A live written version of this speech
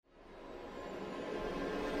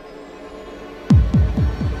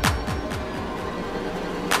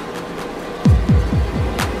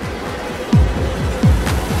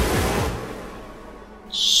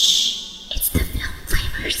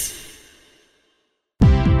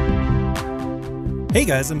Hey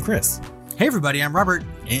guys, I'm Chris. Hey everybody, I'm Robert.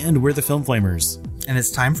 And we're the Film Flamers. And it's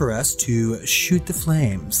time for us to shoot the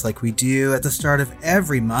flames like we do at the start of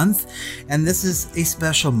every month. And this is a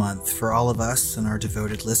special month for all of us and our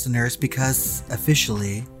devoted listeners because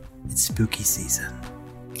officially it's spooky season.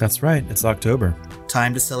 That's right, it's October.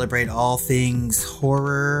 Time to celebrate all things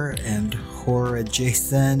horror and horror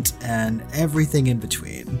adjacent and everything in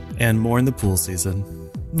between. And more in the pool season.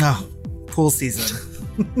 Oh, pool season.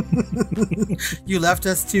 You left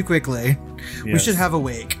us too quickly. Yes. We should have a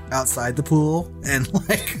wake outside the pool and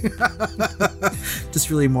just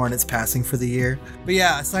really mourn its passing for the year. But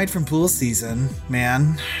yeah, aside from pool season,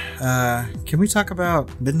 man, can we talk about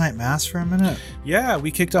Midnight Mass for a minute? Yeah,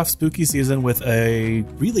 we kicked off spooky season with a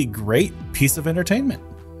really great piece of entertainment.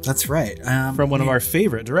 That's right. From one of our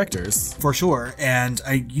favorite directors. For sure. And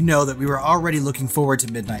you know that we were already looking forward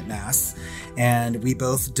to Midnight Mass, and we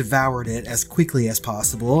both devoured it as quickly as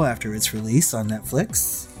possible after its release on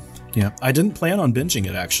Netflix. Yeah, I didn't plan on binging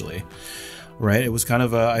it, actually. Right? It was kind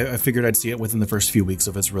of I figured I'd see it within the first few weeks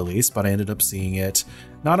of its release, but I ended up seeing it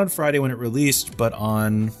not on Friday when it released, but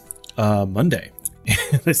on Monday.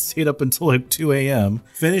 And I stayed up until like 2 a.m.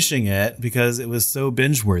 finishing it because it was so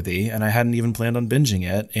binge-worthy, and I hadn't even planned on binging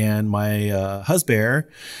it. And my husband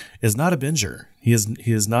is not a binger. He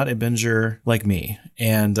is not a binger like me.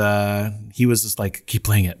 And he was just like, keep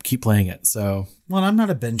playing it. So, well, I'm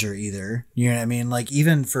not a binger either. You know what I mean? Like,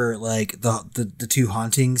 even for like the two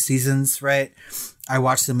Haunting seasons, right? I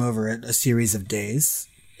watched them over a series of days.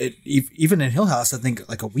 Even in Hill House, I think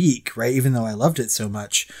like a week, right? Even though I loved it so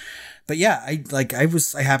much. But yeah,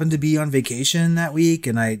 I happened to be on vacation that week,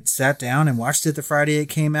 and I sat down and watched it the Friday it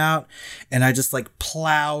came out, and I just like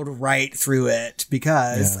plowed right through it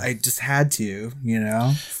because I just had to, you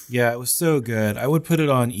know? Yeah, it was so good. I would put it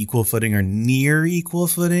on equal footing or near equal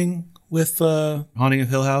footing with Haunting of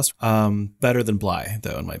Hill House. Better than Bly,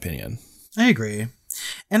 though, in my opinion. I agree.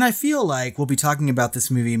 And I feel like we'll be talking about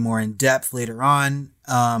this movie more in depth later on.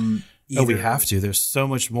 We have to. There's so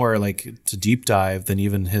much more like to deep dive than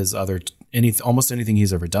even his other almost anything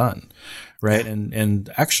he's ever done, right? Yeah. And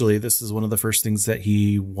actually, this is one of the first things that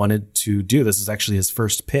he wanted to do. This is actually his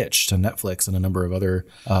first pitch to Netflix and a number of other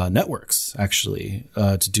networks, actually,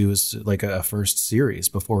 to do as like a first series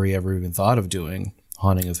before he ever even thought of doing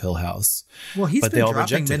Haunting of Hill House. Well, he's been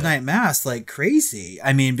dropping Midnight Mass like crazy.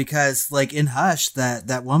 I mean, because like in Hush,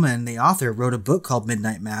 that woman, the author, wrote a book called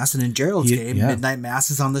Midnight Mass, and in Gerald's Game, Midnight Mass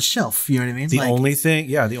is on the shelf. You know what I mean? The only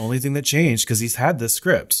thing that changed, because he's had this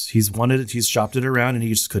script, he's shopped it around, and he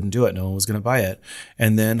just couldn't do it. No one was going to buy it.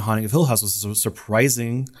 And then Haunting of Hill House was a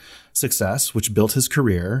surprising success, which built his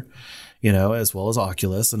career, you know, as well as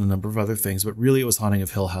Oculus and a number of other things. But really, it was Haunting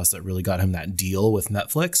of Hill House that really got him that deal with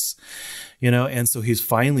Netflix, you know, and so he's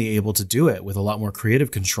finally able to do it with a lot more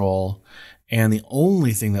creative control. And the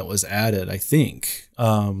only thing that was added, I think,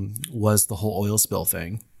 was the whole oil spill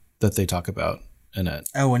thing that they talk about in it.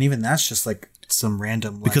 Oh, and even that's just like some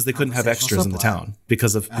random, because they couldn't have extras in the town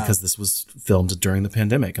because this was filmed during the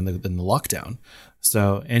pandemic and the lockdown.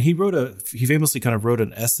 So, and he famously kind of wrote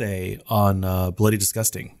an essay on Bloody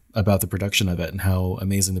Disgusting about the production of it and how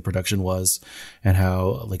amazing the production was and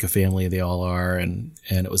how like a family they all are, and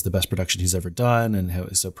it was the best production he's ever done, and how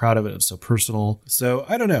he's so proud of it. It was so personal. So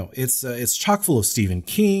I don't know. It's chock full of Stephen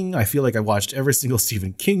King. I feel like I watched every single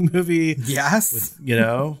Stephen King movie. Yes.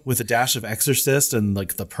 With a dash of Exorcist and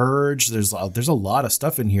like The Purge. There's a lot of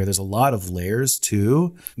stuff in here. There's a lot of layers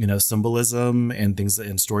too, you know, symbolism and things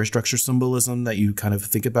and story structure symbolism that you kind of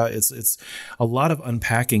think about. It's a lot of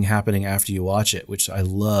unpacking happening after you watch it, which I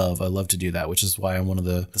love. I love to do that, which is why I'm one of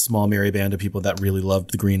the small merry band of people that really loved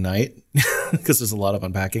The Green Knight, because there's a lot of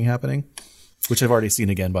unpacking happening, which I've already seen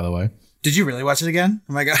again, by the way. Did you really watch it again?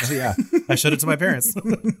 Oh my God. Oh, yeah. I showed it to my parents.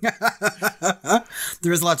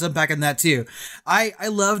 There is a lot to unpack in that too. I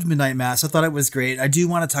loved Midnight Mass. I thought it was great. I do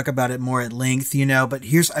want to talk about it more at length, you know, but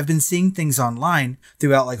I've been seeing things online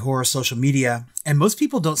throughout like horror social media, and most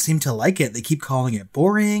people don't seem to like it. They keep calling it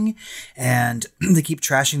boring, and they keep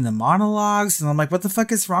trashing the monologues. And I'm like, what the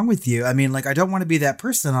fuck is wrong with you? I mean, like, I don't want to be that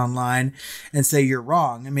person online and say you're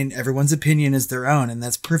wrong. I mean, everyone's opinion is their own, and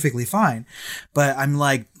that's perfectly fine. But I'm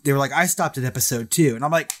like, they were like, I stopped at episode 2. And I'm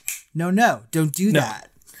like, no, don't do that.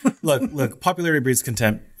 Look, popularity breeds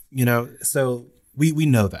contempt, you know, so we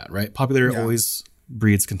know that, right? Popularity always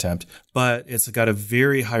breeds contempt, but it's got a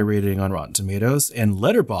very high rating on Rotten Tomatoes and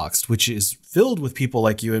Letterboxd, which is filled with people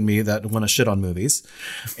like you and me that want to shit on movies.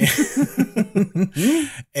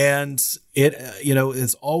 And it, you know,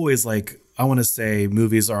 it's always like, I want to say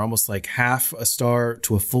movies are almost like half a star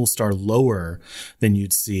to a full star lower than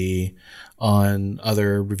you'd see on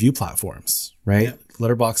other review platforms, right? Yeah.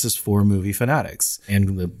 Letterboxd is for movie fanatics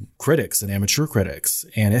and the critics and amateur critics.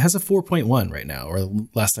 And it has a 4.1 right now, or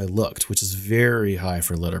last I looked, which is very high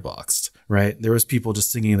for Letterboxd, right? There was people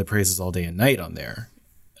just singing the praises all day and night on there.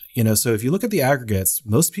 So if you look at the aggregates,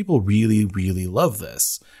 most people really, really love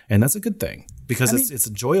this. And that's a good thing because it's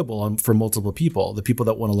enjoyable for multiple people. The people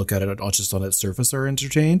that want to look at it not just on its surface are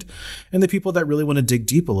entertained, and the people that really want to dig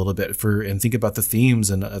deep a little bit and think about the themes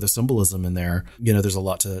and the symbolism in there. There's a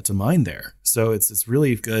lot to mine there. So it's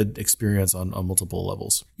really good experience on multiple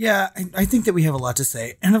levels. Yeah, I think that we have a lot to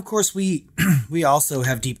say. And of course, we also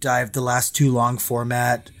have deep dived the last 2 long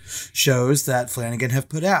format shows that Flanagan have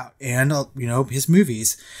put out and, his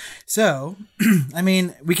movies. So,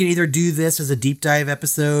 we can either do this as a deep dive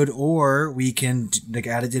episode or we can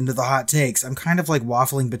add it into the hot takes. I'm kind of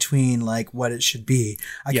waffling between what it should be.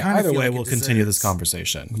 Either way, we'll continue this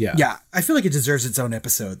conversation. Yeah. Yeah. I feel like it deserves its own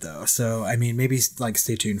episode though. So, maybe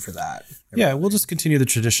stay tuned for that. Yeah. We'll just continue the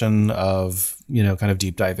tradition of, kind of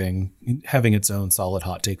deep diving, having its own solid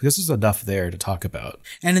hot take because there's enough there to talk about.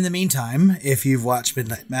 And in the meantime, if you've watched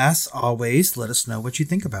Midnight Mass, always let us know what you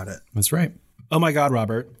think about it. That's right. Oh my God,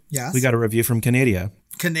 Robert. Yes. We got a review from Canada.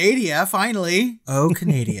 Canada, finally. Oh,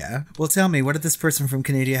 Canada. Well, tell me, what did this person from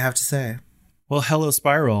Canada have to say? Well, Hello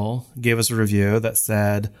Spiral gave us a review that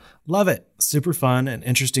said, love it. Super fun and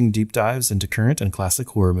interesting deep dives into current and classic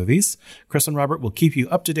horror movies. Chris and Robert will keep you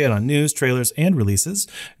up to date on news, trailers, and releases.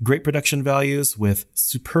 Great production values with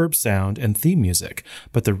superb sound and theme music.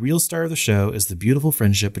 But the real star of the show is the beautiful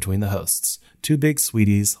friendship between the hosts. 2 big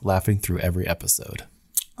sweeties laughing through every episode.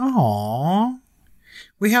 Aww.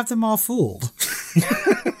 We have them all fooled.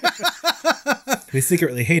 We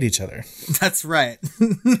secretly hate each other. That's right.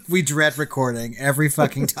 We dread recording every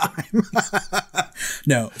fucking time.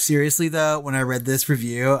 No, seriously though, when I read this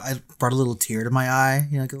review, I brought a little tear to my eye.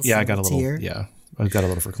 I got a little tear. Yeah, I got a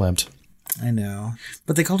little verklempt. I know,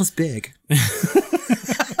 but they called us big.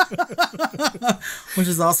 Which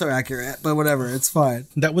is also accurate, but whatever, it's fine.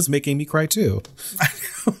 That was making me cry too.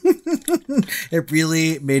 It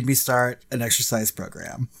really made me start an exercise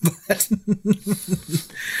program. But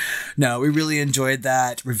no, we really enjoyed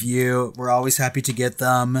that review. We're always happy to get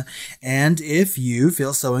them. And if you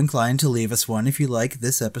feel so inclined to leave us one, if you like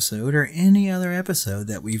this episode or any other episode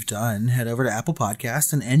that we've done, head over to Apple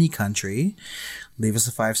Podcasts in any country. Leave us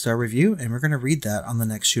a 5-star review, and we're going to read that on the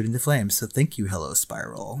next Shooting the Flames. So thank you, Hello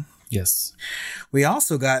Spiral. Yes. We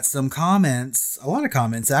also got some comments, a lot of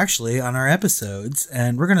comments actually, on our episodes,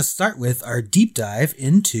 and we're going to start with our deep dive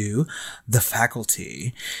into The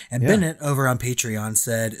Faculty. And Bennett over on Patreon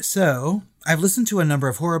said, so I've listened to a number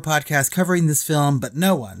of horror podcasts covering this film, but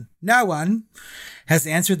no one has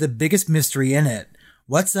answered the biggest mystery in it.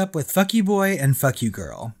 What's up with Fuck You Boy and Fuck You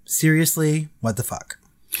Girl? Seriously, what the fuck?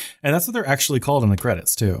 And that's what they're actually called in the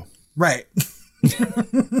credits too. Right.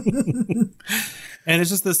 And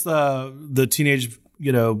it's just this, the teenage,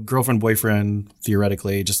 girlfriend, boyfriend,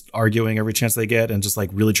 theoretically, just arguing every chance they get and just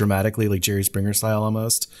really dramatically, like Jerry Springer style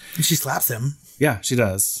almost. And she slaps him. Yeah, she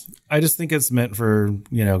does. I just think it's meant for,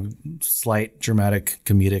 slight dramatic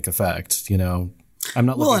comedic effect, I'm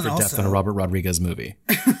not looking for death in a Robert Rodriguez movie.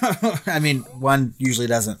 One usually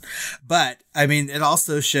doesn't. But, it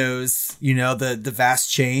also shows, the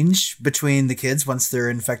vast change between the kids once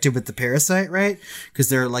they're infected with the parasite, right? Because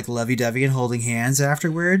they're lovey-dovey and holding hands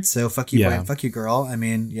afterwards. So fuck you boy and fuck you girl. I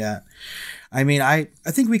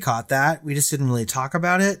think we caught that. We just didn't really talk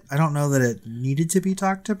about it. I don't know that it needed to be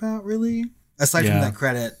talked about, really. Aside from that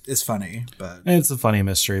credit, is funny. But it's a funny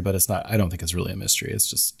mystery, but it's not. I don't think it's really a mystery. It's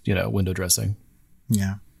just, window dressing.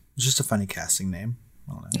 Yeah. It's just a funny casting name.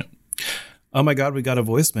 I don't know. Yeah. Oh my God, we got a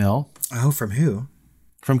voicemail. Oh, from who?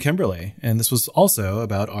 From Kimberly. And this was also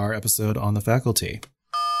about our episode on The Faculty.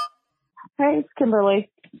 Hey, it's Kimberly.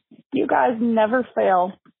 You guys never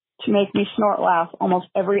fail to make me snort laugh almost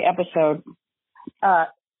every episode.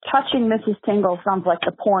 Touching Mrs. Tingle sounds like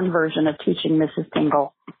the porn version of Teaching Mrs.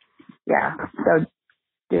 Tingle. Yeah, so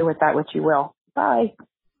do with that what you will. Bye.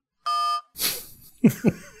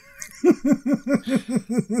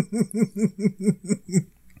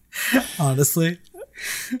 Honestly,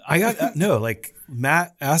 I got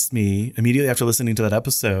Matt asked me immediately after listening to that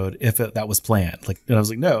episode if that was planned. And I was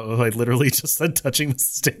like, no, I literally just said touching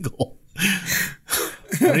Mrs. Tingle.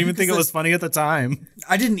 I didn't even think it was funny at the time.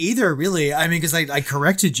 I didn't either, really. Because I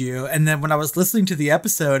corrected you. And then when I was listening to the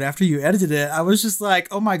episode after you edited it, I was just like,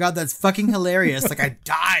 oh my God, that's fucking hilarious. I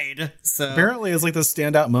died. So apparently it's the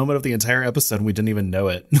standout moment of the entire episode and we didn't even know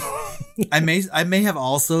it. I may have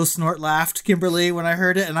also snort laughed, Kimberly, when I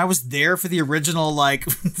heard it. And I was there for the original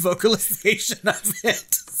vocalization of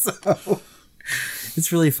it. So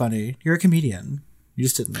It's really funny. You're a comedian. You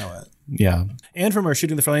just didn't know it. Yeah. And from our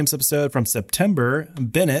Shooting the Flames episode from September,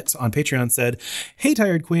 Bennett on Patreon said, "Hey,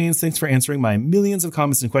 Tired Queens, thanks for answering my millions of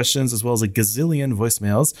comments and questions, as well as a gazillion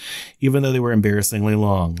voicemails, even though they were embarrassingly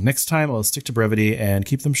long. Next time, I'll stick to brevity and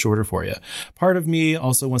keep them shorter for you. Part of me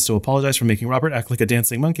also wants to apologize for making Robert act like a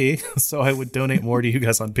dancing monkey, so I would donate more to you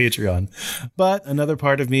guys on Patreon. But another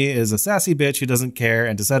part of me is a sassy bitch who doesn't care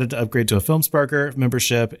and decided to upgrade to a Film Sparker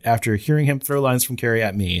membership after hearing him throw lines from Carrie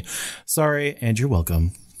at me. Sorry, and you're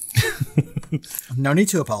welcome." No need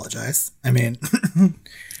to apologize. I mean,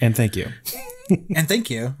 and thank you. And thank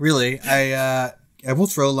you. Really, I will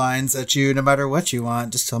throw lines at you no matter what you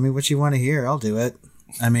want. Just tell me what you want to hear. I'll do it.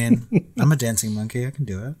 I mean, I'm a dancing monkey. I can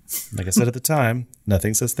do it. Like I said at the time,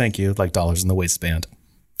 nothing says thank you like dollars in the waistband.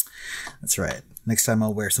 That's right. Next time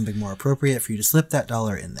I'll wear something more appropriate for you to slip that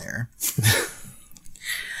dollar in there.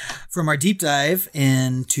 From our deep dive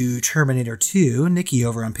into Terminator 2, Nikki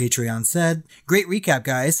over on Patreon said, "Great recap,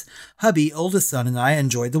 guys. Hubby, oldest son, and I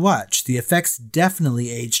enjoyed the watch. The effects definitely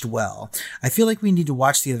aged well. I feel like we need to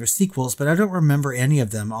watch the other sequels, but I don't remember any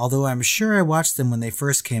of them, although I'm sure I watched them when they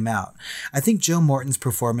first came out. I think Joe Morton's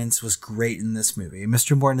performance was great in this movie.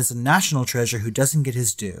 Mr. Morton is a national treasure who doesn't get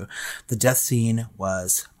his due. The death scene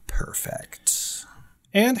was perfect."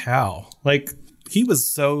 And how? Like, he was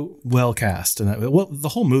so well cast, and well, the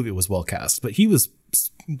whole movie was well cast, but he was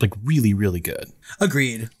like really, really good.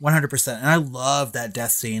 Agreed, 100%. And I love that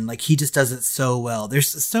death scene. Like, he just does it so well. There's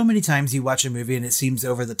so many times you watch a movie and it seems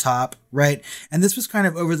over the top, right? And this was kind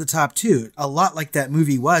of over the top too, a lot like that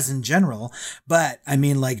movie was in general. But I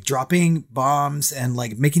mean, like, dropping bombs and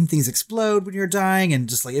like making things explode when you're dying, and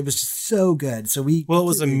just like, it was just so good. So it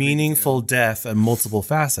was a meaningful death on multiple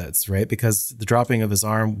facets, right? Because the dropping of his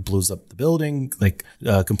arm blows up the building, like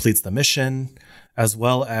completes the mission, as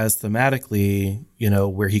well as thematically, you know,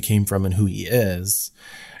 where he came from and who he is.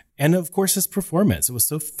 And of course, his performance. It was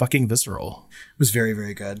so fucking visceral. It was very,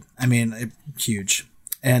 very good. I mean, huge.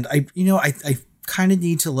 And I kind of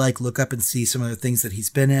need to like look up and see some of the things that he's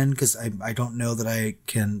been in, because I don't know that I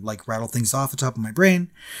can like rattle things off the top of my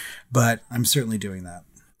brain, but I'm certainly doing that.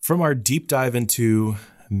 From our deep dive into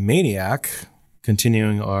Maniac,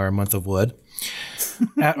 continuing our month of wood,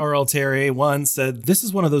 at RL Terry 1 said, "This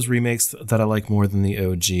is one of those remakes that I like more than the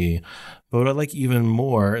OG. But what I like even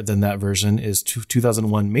more than that version is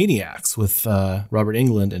 2001 Maniacs with Robert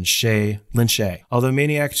Englund and Lynn Shay. Although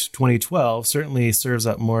Maniac 2012 certainly serves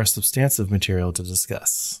up more substantive material to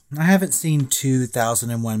discuss." I haven't seen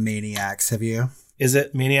 2001 Maniacs. Have you? Is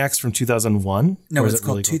it Maniacs from 2001? No, it's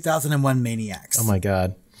called 2001 Maniacs. Oh my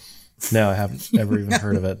God. No, I haven't ever even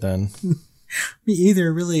heard of it then. Me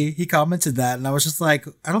either, really. He commented that, and I was just like,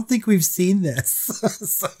 I don't think we've seen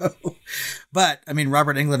this. But I mean,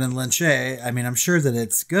 Robert Englund and Lynn Shay, I mean, I'm sure that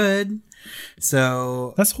it's good.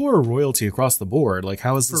 So that's horror royalty across the board. Like,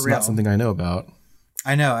 how is this not something I know about?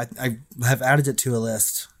 I know. I have added it to a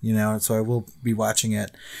list, you know, so I will be watching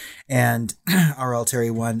it. And RL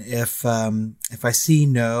Terry 1, if I see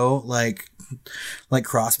no like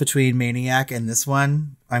cross between Maniac and this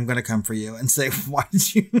one, I'm going to come for you and say, why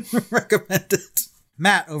did you recommend it?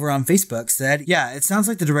 Matt over on Facebook said, "Yeah, it sounds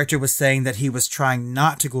like the director was saying that he was trying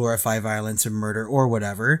not to glorify violence and murder or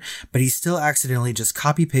whatever, but he still accidentally just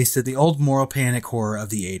copy pasted the old moral panic horror of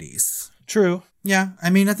the 80s. True. Yeah. I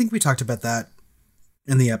mean, I think we talked about that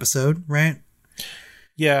in the episode, right?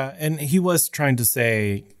 Yeah. And he was trying to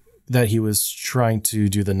say that he was trying to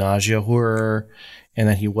do the nausea horror, and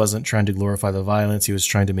that he wasn't trying to glorify the violence. He was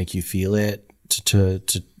trying to make you feel it, to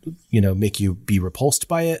you know, make you be repulsed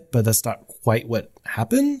by it. But that's not quite what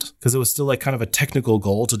happened, because it was still like kind of a technical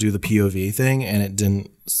goal to do the POV thing, and it didn't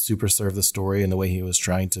super serve the story in the way he was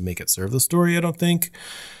trying to make it serve the story, I don't think.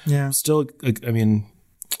 Yeah. Still, I mean,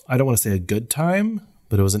 I don't want to say a good time,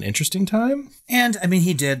 but it was an interesting time. And I mean,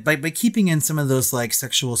 he did by keeping in some of those like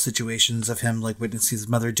sexual situations of him, like witnessing his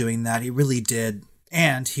mother doing that. He really did.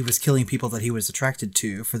 And he was killing people that he was attracted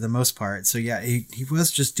to for the most part. So yeah, he was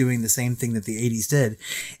just doing the same thing that the 80s did.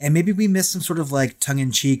 And maybe we missed some sort of like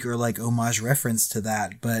tongue-in-cheek or like homage reference to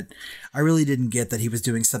that. But I really didn't get that he was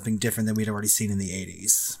doing something different than we'd already seen in the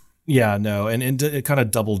 80s. Yeah, no. And it kind of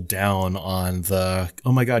doubled down on the,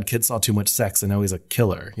 oh my God, kid saw too much sex and now he's a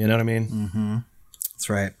killer. You know what I mean? Mm-hmm. That's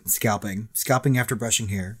right. Scalping after brushing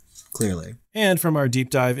hair. Clearly. And from our deep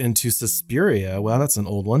dive into Suspiria, wow, that's an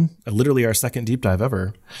old one. Literally our second deep dive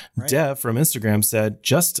ever. Right. Dev from Instagram said,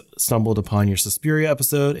 just stumbled upon your Suspiria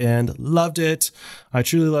episode and loved it. I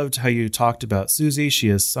truly loved how you talked about Susie. She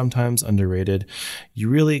is sometimes underrated. You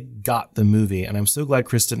really got the movie. And I'm so glad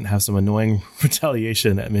Chris didn't have some annoying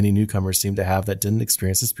retaliation that many newcomers seem to have that didn't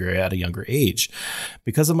experience Suspiria at a younger age.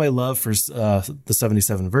 Because of my love for the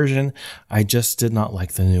 77 version, I just did not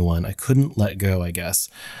like the new one. I couldn't let go, I guess.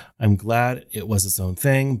 I'm glad it was its own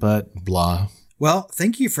thing, but blah. Well,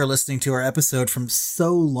 thank you for listening to our episode from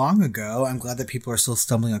so long ago. I'm glad that people are still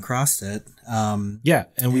stumbling across it.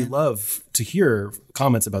 We love to hear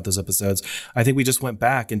comments about those episodes. I think we just went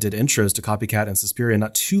back and did intros to Copycat and Suspiria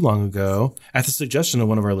not too long ago at the suggestion of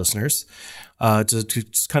one of our listeners to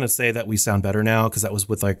just kind of say that we sound better now because that was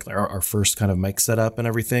with like our first kind of mic setup and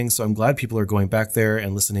everything. So I'm glad people are going back there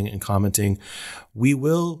and listening and commenting. We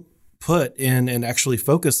will put in and actually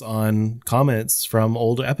focus on comments from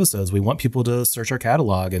old episodes. We want people to search our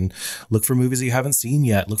catalog and look for movies that you haven't seen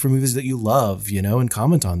yet. Look for movies that you love, and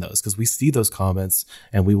comment on those because we see those comments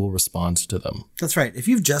and we will respond to them. That's right. If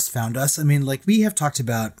you've just found us, we have talked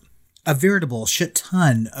about a veritable shit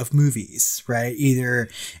ton of movies, right? Either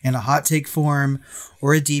in a hot take form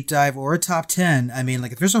or a deep dive or a top 10.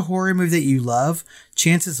 If there's a horror movie that you love,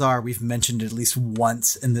 chances are we've mentioned it at least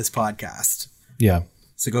once in this podcast. Yeah.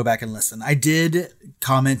 So go back and listen. I did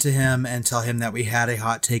comment to him and tell him that we had a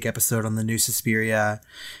hot take episode on the new Suspiria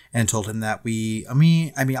and told him that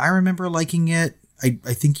I remember liking it. I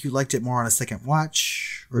think you liked it more on a second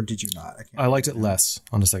watch, or did you not? I liked it less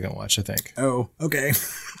on a second watch, I think. Oh, okay. I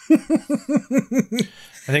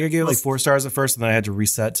think I gave it 4 stars at first and then I had to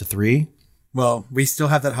reset to 3. Well, we still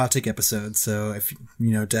have that hot take episode. So if,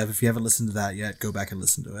 Dev, if you haven't listened to that yet, go back and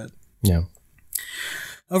listen to it. Yeah.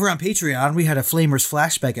 Over on Patreon, we had a Flamers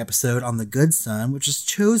flashback episode on The Good Son, which was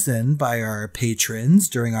chosen by our patrons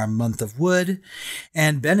during our month of Wood.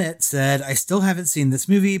 And Bennett said, I still haven't seen this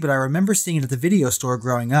movie, but I remember seeing it at the video store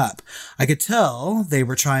growing up. I could tell they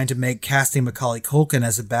were trying to make casting Macaulay Culkin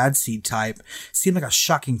as a bad seed type seem like a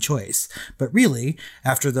shocking choice. But really,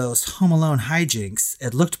 after those Home Alone hijinks,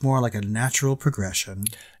 it looked more like a natural progression.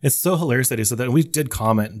 It's so hilarious that he said that. And we did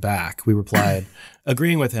comment back. We replied,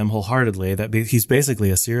 agreeing with him wholeheartedly that he's basically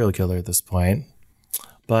a serial killer at this point.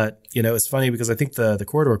 But, it's funny because I think the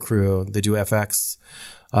Corridor crew, they do FX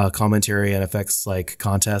commentary and FX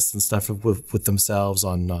contests and stuff with themselves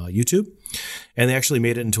on YouTube. And they actually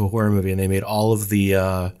made it into a horror movie and they made all of the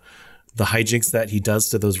hijinks that he does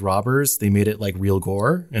to those robbers. They made it real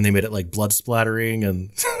gore and they made it blood splattering and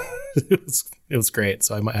it was great.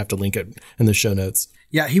 So I might have to link it in the show notes.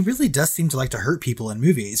 Yeah, he really does seem to like to hurt people in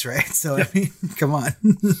movies, right? So, come on.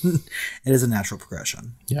 It is a natural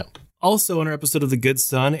progression. Yeah. Also, on our episode of The Good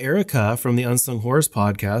Son, Erica from the Unsung Horrors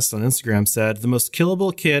podcast on Instagram said, the most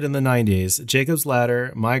killable kid in the 90s, Jacob's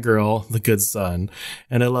Ladder, My Girl, The Good Son.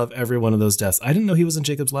 And I love every one of those deaths. I didn't know he was in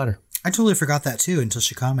Jacob's Ladder. I totally forgot that, too, until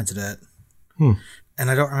she commented it.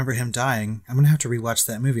 And I don't remember him dying. I'm going to have to rewatch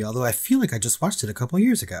that movie, although I feel like I just watched it a couple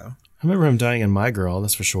years ago. I remember him dying in My Girl,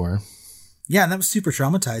 that's for sure. Yeah, and that was super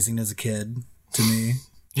traumatizing as a kid to me.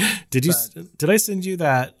 Did I send you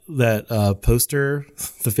that poster,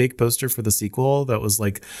 the fake poster for the sequel that was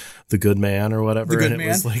The Good Man or whatever? The Good and Man?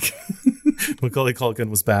 It was Macaulay Culkin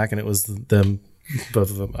was back and it was them, both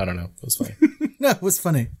of them. I don't know. It was funny. No, it was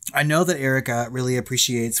funny. I know that Erica really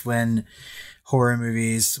appreciates when horror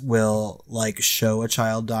movies will show a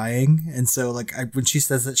child dying. And so when she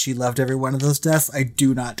says that she loved every one of those deaths, I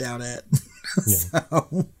do not doubt it.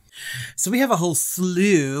 Yeah. So we have a whole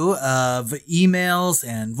slew of emails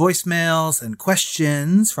and voicemails and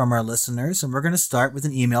questions from our listeners. And we're going to start with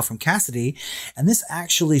an email from Cassidy. And this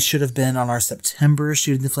actually should have been on our September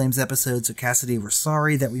Shooting the Flames episode. So Cassidy, we're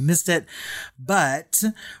sorry that we missed it, but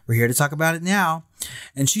we're here to talk about it now.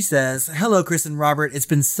 And she says, hello, Chris and Robert. It's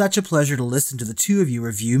been such a pleasure to listen to the two of you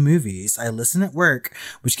review movies. I listen at work,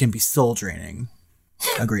 which can be soul draining.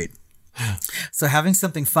 Agreed. So having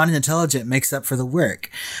something fun and intelligent makes up for the work.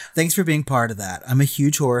 Thanks for being part of that. I'm a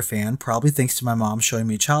huge horror fan, probably thanks to my mom showing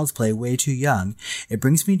me Child's Play way too young. It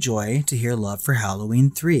brings me joy to hear love for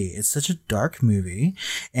Halloween 3. It's such a dark movie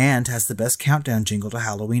and has the best countdown jingle to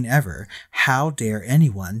Halloween ever. How dare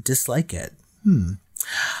anyone dislike it?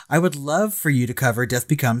 I would love for you to cover Death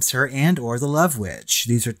Becomes Her and or The Love Witch.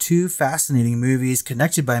 These are two fascinating movies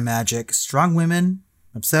connected by magic, strong women,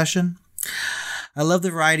 obsession. I love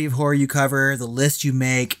the variety of horror you cover, the list you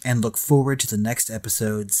make, and look forward to the next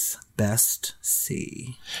episode's Best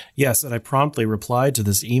C. Yes, and I promptly replied to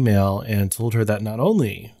this email and told her that not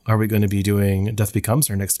only are we going to be doing Death Becomes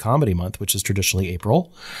our next comedy month, which is traditionally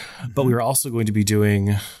April, but we are also going to be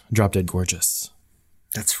doing Drop Dead Gorgeous.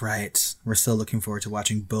 That's right. We're still looking forward to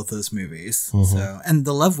watching both those movies. And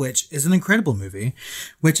The Love Witch is an incredible movie,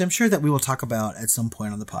 which I'm sure that we will talk about at some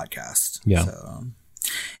point on the podcast. Yeah.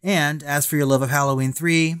 And as for your love of Halloween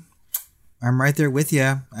 3, I'm right there with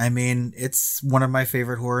you. I mean, it's one of my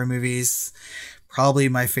favorite horror movies. Probably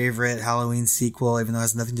my favorite Halloween sequel, even though it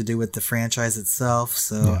has nothing to do with the franchise itself.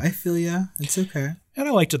 So I feel you. It's okay. And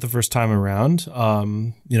I liked it the first time around. I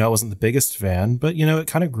wasn't the biggest fan, but, it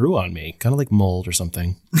kind of grew on me. Kind of like mold or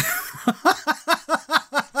something.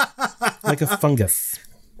 Like a fungus.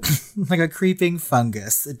 Like a creeping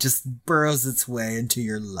fungus. It just burrows its way into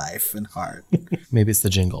your life and heart. Maybe it's the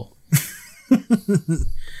jingle.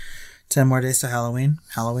 10 more days to Halloween.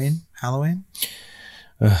 Halloween.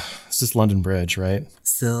 It's just London Bridge, right?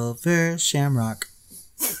 Silver Shamrock.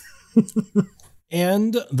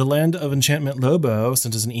 And the Land of Enchantment Lobo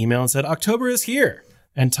sent us an email and said, October is here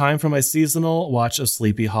and time for my seasonal watch of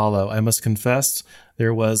Sleepy Hollow. I must confess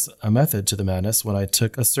there was a method to the madness when I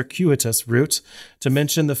took a circuitous route to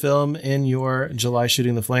mention the film in your July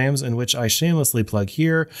Shooting the Flames, in which I shamelessly plug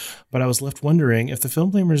here, but I was left wondering if the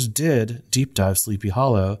Film Blamers did deep dive Sleepy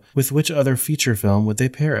Hollow, with which other feature film would they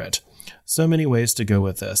pair it? So many ways to go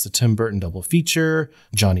with this. A Tim Burton double feature,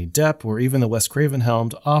 Johnny Depp, or even the Wes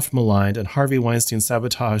Craven-helmed, oft-maligned, and Harvey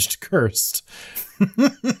Weinstein-sabotaged Cursed,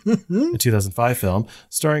 a 2005 film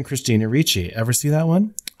starring Christina Ricci. Ever see that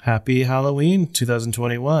one? Happy Halloween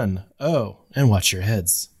 2021. Oh, and watch your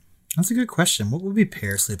heads. That's a good question. What would we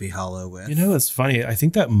pair Sleepy Hollow with? It's funny. I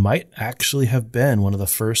think that might actually have been one of the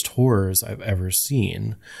first horrors I've ever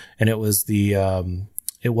seen. And it was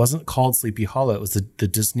it wasn't called Sleepy Hollow. It was the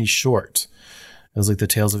Disney short. It was like the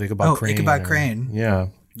Tales of Ichabod Crane. Ichabod Crane. Yeah.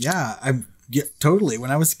 Yeah, totally.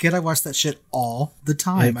 When I was a kid, I watched that shit all the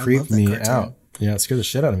time. It creeped me out. Yeah, it scared the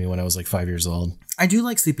shit out of me when I was like 5 years old. I do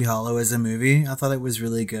like Sleepy Hollow as a movie. I thought it was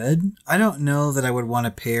really good. I don't know that I would want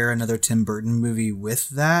to pair another Tim Burton movie with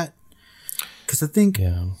that, because I think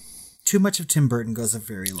too much of Tim Burton goes a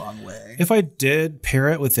very long way. If I did pair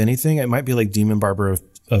it with anything, it might be like Demon Barber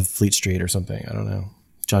of Fleet Street or something. I don't know.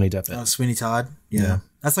 Johnny Depp. Oh, Sweeney Todd. Yeah.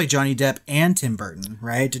 That's like Johnny Depp and Tim Burton,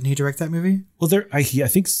 right? Didn't he direct that movie? Well, I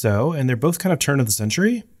think so. And they're both kind of turn of the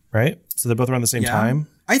century, right? So they're both around the same time.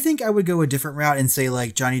 I think I would go a different route and say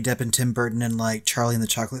like Johnny Depp and Tim Burton and like Charlie and the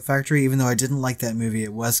Chocolate Factory, even though I didn't like that movie.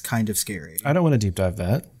 It was kind of scary. I don't want to deep dive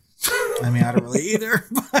that. I mean, I don't really either,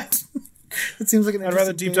 but it seems like I'd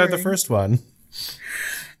rather deep dive the first one.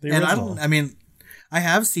 And I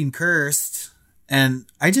have seen Cursed and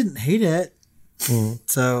I didn't hate it.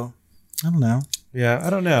 So I don't know. Yeah, I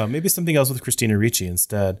don't know. Maybe something else with Christina Ricci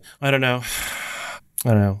instead. I don't know.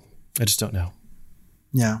 I just don't know.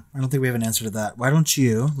 Yeah, I don't think we have an answer to that. Why don't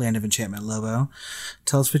you, Land of Enchantment Lobo,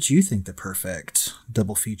 tell us what you think the perfect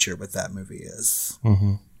double feature with that movie is?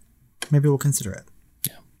 Mm-hmm. Maybe we'll consider it.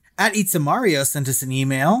 Yeah. At Eats a Mario sent us an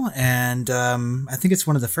email, and I think it's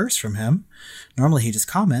one of the first from him. Normally he just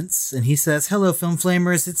comments, and he says, "Hello, Film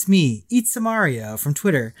Flamers, it's me, Eats a Mario from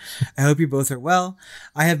Twitter. I hope you both are well.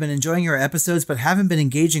 I have been enjoying your episodes, but haven't been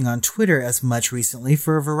engaging on Twitter as much recently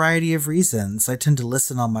for a variety of reasons. I tend to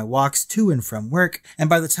listen on my walks to and from work, and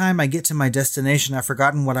by the time I get to my destination, I've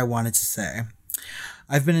forgotten what I wanted to say.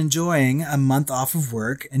 I've been enjoying a month off of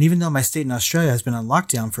work, and even though my state in Australia has been on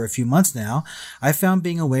lockdown for a few months now, I found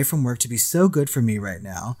being away from work to be so good for me right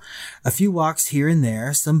now. A few walks here and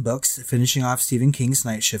there, some books, finishing off Stephen King's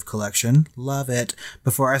Night Shift collection, love it,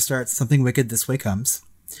 before I start Something Wicked This Way Comes,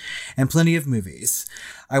 and plenty of movies.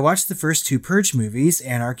 I watched the first 2 Purge movies,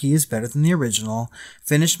 Anarchy is better than the original,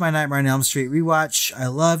 finished my Nightmare on Elm Street rewatch, I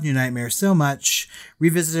love New Nightmare so much,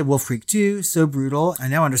 revisited Wolf Creek 2, so brutal, I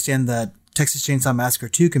now understand the Texas Chainsaw Massacre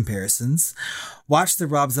 2 comparisons. Watched the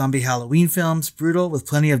Rob Zombie Halloween films, brutal with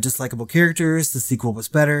plenty of dislikable characters. The sequel was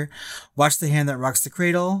better. Watched The Hand That Rocks the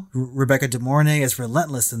Cradle. Rebecca De Mornay is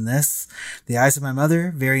relentless in this. The Eyes of My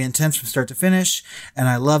Mother, very intense from start to finish, and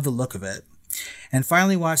I love the look of it. And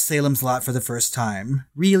finally watched Salem's Lot for the first time.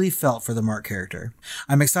 Really felt for the Mark character.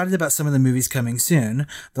 I'm excited about some of the movies coming soon,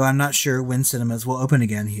 though I'm not sure when cinemas will open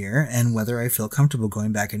again here and whether I feel comfortable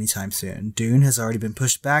going back anytime soon. Dune has already been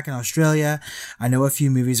pushed back in Australia. I know a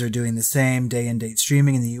few movies are doing the same day and date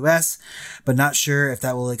streaming in the US, but not sure if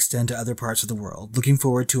that will extend to other parts of the world. Looking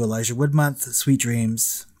forward to Elijah Wood Month. Sweet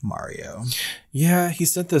dreams, Mario." Yeah, he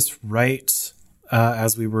sent this right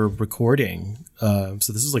as we were recording. So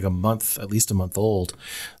this is like at least a month old.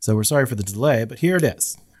 So we're sorry for the delay, but here it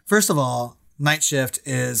is. First of all, Night Shift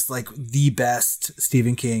is like the best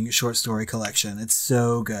Stephen King short story collection. It's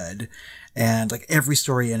so good. And like every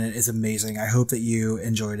story in it is amazing. I hope that you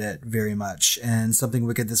enjoyed it very much. And Something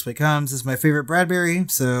Wicked This Way Comes is my favorite Bradbury,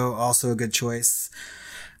 so also a good choice.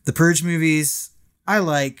 The Purge movies, I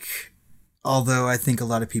like, although I think a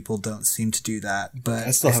lot of people don't seem to do that. But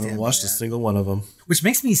I still haven't watched a single one of them. Which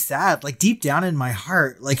makes me sad, like deep down in my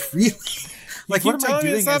heart. Like really? Like what am I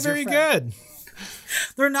doing? It's not very good.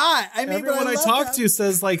 They're not. I mean, everyone I talk to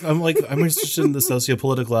says I'm interested in the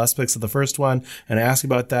sociopolitical aspects of the first one, and I ask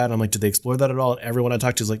about that. I'm like, did they explore that at all? And everyone I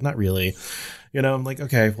talk to is like, not really. I'm like,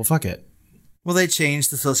 okay, well, fuck it. Well, they changed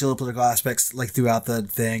the sociopolitical aspects like throughout the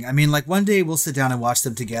thing. I mean, like one day we'll sit down and watch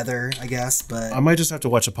them together, I guess. But I might just have to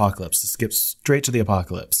watch Apocalypse. Skip straight to the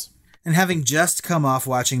Apocalypse. And having just come off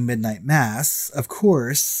watching Midnight Mass, of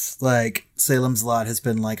course, like Salem's Lot has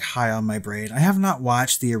been like high on my brain. I have not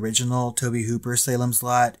watched the original Tobe Hooper Salem's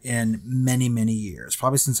Lot in many, many years,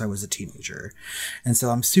 probably since I was a teenager. And so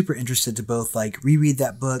I'm super interested to both like reread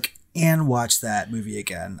that book and watch that movie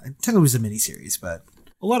again. I think it was a miniseries, but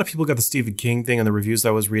a lot of people got the Stephen King thing in the reviews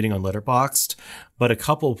I was reading on Letterboxd, but a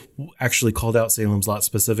couple actually called out Salem's Lot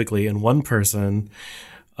specifically, and one person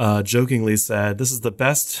jokingly said, "This is the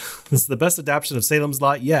best adaptation of Salem's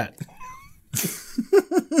Lot yet."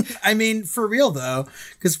 I mean, for real though,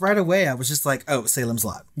 because right away I was just like, "Oh, Salem's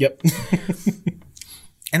Lot." Yep.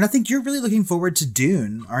 And I think you're really looking forward to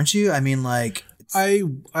Dune, aren't you? I mean, like, I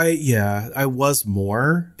was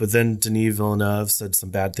more, but then Denis Villeneuve said some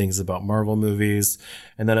bad things about Marvel movies,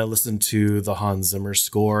 and then I listened to the Hans Zimmer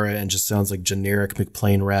score, and it just sounds like generic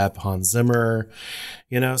McPlane rap Hans Zimmer,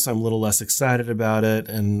 so I'm a little less excited about it,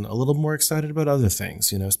 and a little more excited about other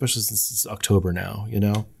things, especially since it's October now,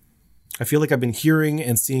 I feel like I've been hearing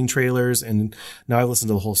and seeing trailers, and now I've listened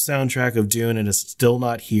to the whole soundtrack of Dune, and it's still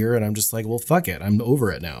not here, and I'm just like, well, fuck it, I'm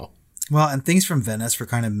over it now. Well, and things from Venice were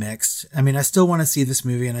kind of mixed. I mean, I still want to see this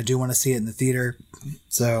movie, and I do want to see it in the theater.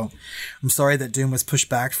 So I'm sorry that Dune was pushed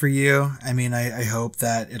back for you. I mean, I hope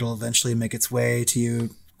that it'll eventually make its way to you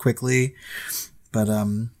quickly. But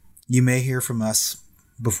you may hear from us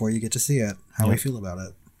before you get to see it, how we feel about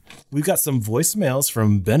it. We've got some voicemails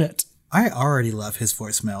from Bennett. I already love his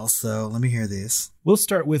voicemails, so let me hear these. We'll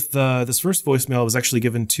start with this first voicemail was actually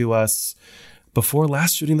given to us before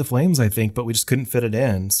last Shooting the Flames, I think, but we just couldn't fit it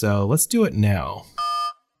in. So let's do it now.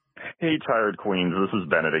 Hey, Tired Queens. This is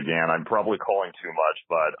Bennett again. I'm probably calling too much,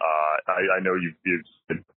 but I know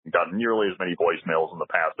you've gotten nearly as many voicemails in the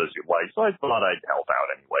past as you'd like, so I thought I'd help out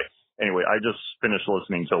anyway. Anyway, I just finished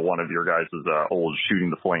listening to one of your guys' old Shooting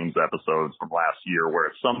the Flames episodes from last year, where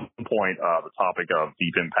at some point the topic of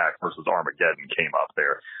Deep Impact versus Armageddon came up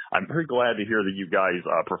there. I'm very glad to hear that you guys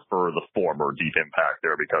prefer the former Deep Impact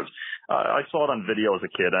there, because I saw it on video as a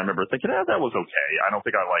kid. I remember thinking, that was okay. I don't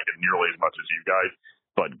think I liked it nearly as much as you guys.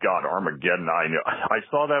 But God, Armageddon, I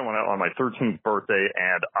saw that on my 13th birthday,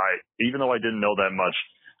 and even though I didn't know that much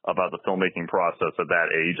about the filmmaking process at that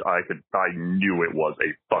age, I knew it was a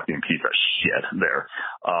fucking piece of shit there.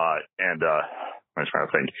 I'm trying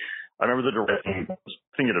to think. I remember the directing.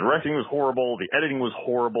 The directing was horrible. The editing was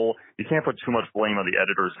horrible. You can't put too much blame on the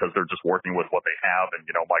editors because they're just working with what they have. And,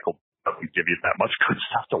 Michael doesn't give you that much good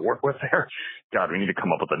stuff to work with there. God, we need to come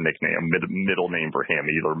up with a nickname, a middle name for him,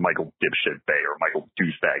 either Michael Dipshit Bay or Michael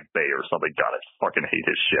Douchebag Bay or something. God, I fucking hate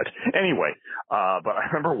his shit. Anyway, but I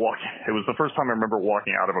remember it was the first time I remember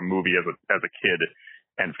walking out of a movie as a kid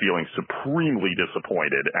and feeling supremely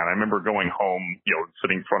disappointed. And I remember going home,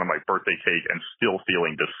 sitting in front of my birthday cake and still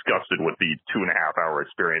feeling disgusted with the 2.5-hour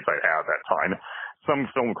experience I had at that time. Some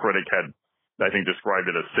film critic had, I think,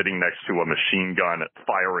 described it as sitting next to a machine gun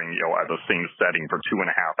firing, at the same setting for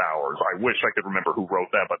 2.5 hours. I wish I could remember who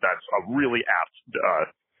wrote that, but that's a really apt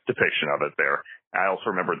depiction of it there. I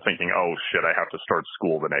also remember thinking, oh shit, I have to start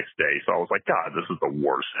school the next day. So I was like, God, this is the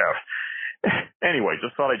worst. Anyway,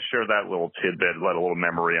 just thought I'd share that little tidbit, let a little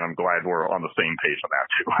memory, and I'm glad we're on the same page on that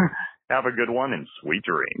too. Have a good one and sweet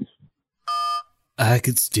dreams. I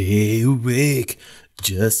could stay awake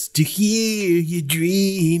just to hear you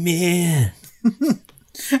dreaming.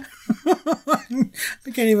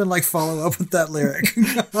 I can't even follow up with that lyric.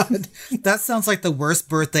 God, that sounds like the worst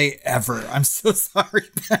birthday ever. I'm so sorry,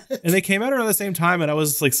 Bennett. And they came out around the same time, and I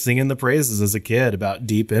was singing the praises as a kid about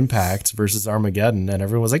Deep Impact versus Armageddon, and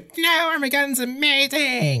everyone was like, "No, Armageddon's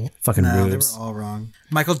amazing." Fucking rubes. They were all wrong.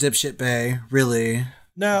 Michael Dipshit Bay, really?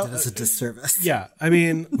 No, did us a disservice. Yeah, I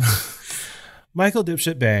mean, Michael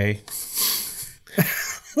Dipshit Bay,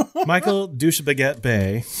 Michael Douchebaguette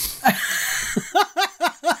Bay.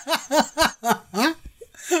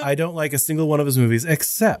 I don't like a single one of his movies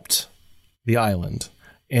except The Island.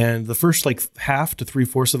 And the first like half to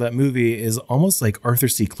 3/4 of that movie is almost like Arthur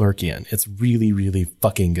C. Clarkean. It's really, really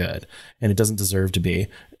fucking good. And it doesn't deserve to be,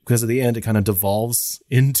 because at the end it kind of devolves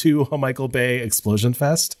into a Michael Bay explosion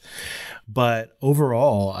fest. But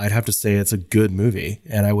overall, I'd have to say it's a good movie.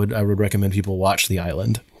 And I would recommend people watch The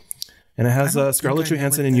Island. And it has Scarlett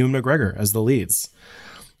Johansson and Ewan McGregor as the leads.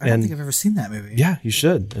 I don't think I've ever seen that movie. Yeah, you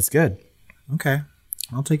should. It's good. Okay.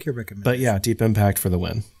 I'll take your recommendation. But yeah, Deep Impact for the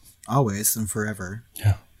win. Always and forever.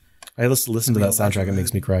 Yeah. I listen to that soundtrack. It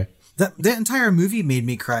makes me cry. The entire movie made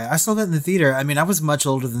me cry. I saw that in the theater. I mean, I was much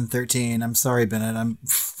older than 13. I'm sorry, Bennett. I'm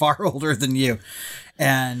far older than you.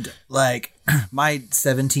 And like my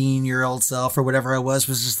 17-year-old self or whatever I was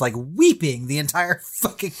just like weeping the entire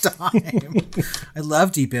fucking time. I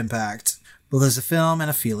love Deep Impact. Well, there's a film and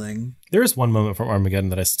a feeling. There is one moment from Armageddon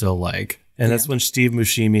that I still like. And that's when Steve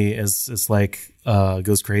Buscemi is like,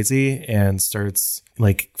 goes crazy and starts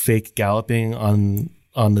like fake galloping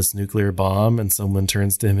on this nuclear bomb. And someone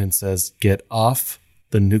turns to him and says, "Get off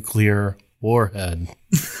the nuclear warhead."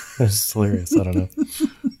 That's hilarious. I don't know.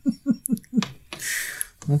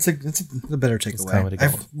 That's a better takeaway.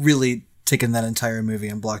 I've really taken that entire movie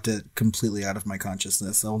and blocked it completely out of my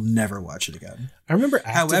consciousness. I'll never watch it again. I remember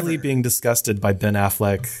actively being disgusted by Ben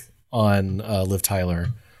Affleck on Liv Tyler.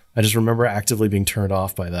 I just remember actively being turned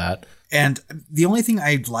off by that. And the only thing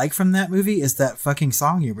I like from that movie is that fucking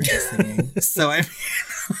song you were just singing. So I'm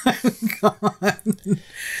gone.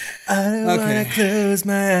 I don't want to close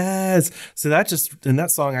my eyes. So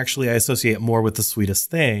that song actually I associate more with The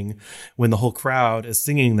Sweetest Thing, when the whole crowd is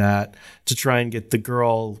singing that to try and get the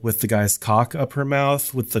girl with the guy's cock up her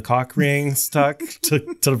mouth with the cock ring stuck to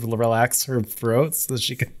relax her throat so that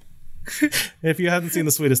she can. If you haven't seen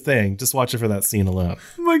The Sweetest Thing, just watch it for that scene alone.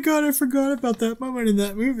 Oh my God, I forgot about that moment in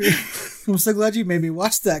that movie. I'm so glad you made me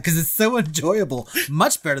watch that because it's so enjoyable.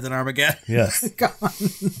 Much better than Armageddon. Yes.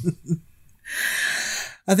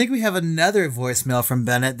 I think we have another voicemail from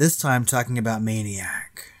Bennett, this time talking about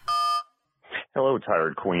Maniac. Hello,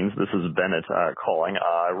 Tired Queens. This is Bennett calling.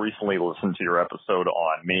 I recently listened to your episode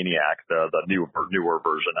on Maniac, the newer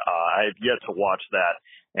version. I've yet to watch that,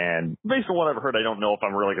 and based on what I've heard, I don't know if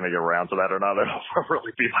I'm really going to get around to that or not. I don't know if I'll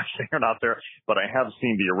really be my thing or not there, but I have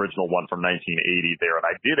seen the original one from 1980 there, and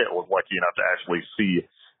I was lucky enough to actually see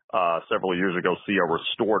several years ago a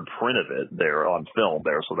restored print of it there on film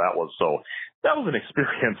there. So that was an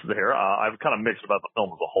experience there. I'm kind of mixed about the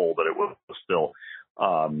film as a whole, but it was still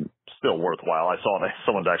worthwhile. I saw that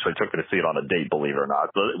someone actually took me to see it on a date, believe it or not.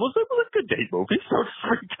 But it was a good date movie, so it's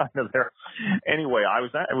free kind of there. Anyway,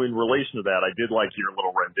 in relation to that, I did like your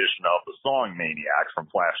little rendition of the song Maniac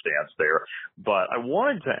from Flashdance there. But I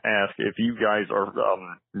wanted to ask if you guys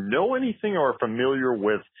know anything or are familiar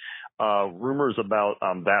with rumors about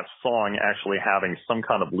that song actually having some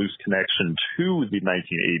kind of loose connection to the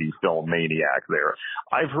 1980 film Maniac there.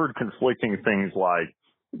 I've heard conflicting things like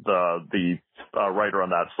the writer on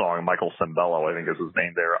that song, Michael Sembello, I think is his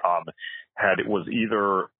name there, was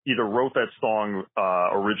either wrote that song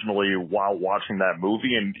originally while watching that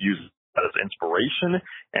movie and used it as inspiration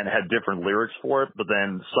and had different lyrics for it, but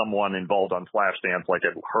then someone involved on Flashdance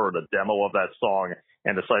had heard a demo of that song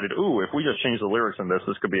and decided, if we just change the lyrics in this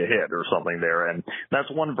could be a hit or something there. And that's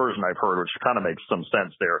one version I've heard, which kind of makes some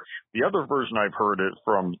sense there. The other version I've heard is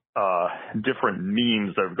from different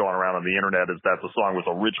memes that have gone around on the internet is that the song was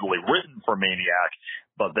originally written for Maniac,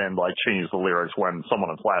 but then changed the lyrics when someone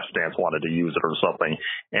on Flashdance wanted to use it or something.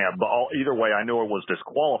 But either way, I know it was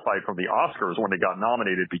disqualified from the Oscars when it got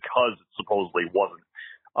nominated because it supposedly wasn't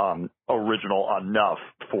original enough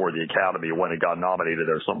for the Academy when it got nominated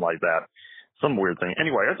or something like that. Some weird thing.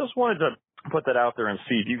 Anyway, I just wanted to put that out there and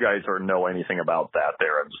see if you guys know anything about that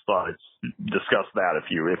there. I just thought I'd discuss that if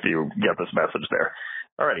you get this message there.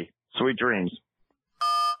 Alrighty. Sweet dreams.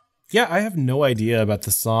 Yeah, I have no idea about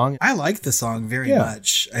the song. I like the song very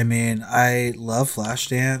much. I mean, I love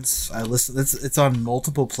Flashdance. I listen. It's on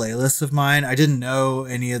multiple playlists of mine. I didn't know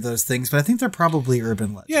any of those things, but I think they're probably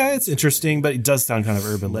urban legends. Yeah, it's interesting, but it does sound kind of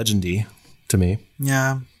urban legendy to me.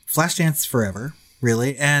 Yeah, Flashdance forever,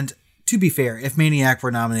 really. And to be fair, if Maniac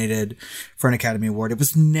were nominated for an Academy Award, it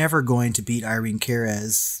was never going to beat Irene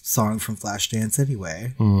Care's song from Flashdance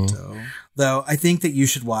anyway. So, though I think that you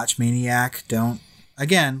should watch Maniac.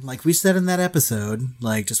 Again, like we said in that episode,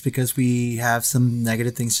 just because we have some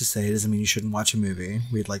negative things to say doesn't mean you shouldn't watch a movie.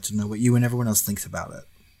 We'd like to know what you and everyone else thinks about it.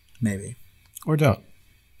 Maybe. Or don't.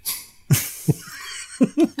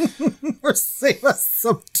 Or save us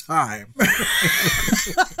some time.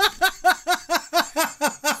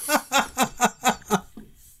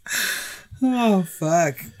 Oh,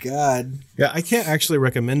 fuck. God. Yeah, I can't actually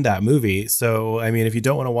recommend that movie. So, I mean, if you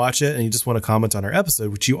don't want to watch it and you just want to comment on our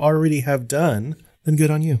episode, which you already have done, then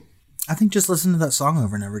good on you. I think just listen to that song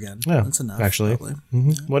over and over again. Yeah, that's enough. Actually, mm-hmm.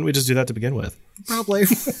 Yeah. Why don't we just do that to begin with? Probably.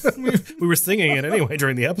 We were singing it anyway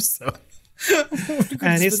during the episode.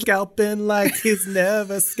 And he's scalping like he's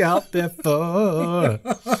never scalped before.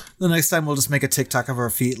 The next time we'll just make a TikTok of our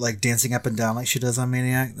feet like dancing up and down like she does on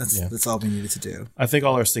Maniac. That's all we needed to do. I think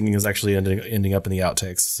all our singing is actually ending up in the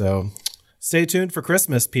outtakes. So stay tuned for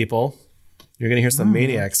Christmas, people. You're going to hear some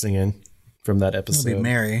Maniac singing from that episode. It'll be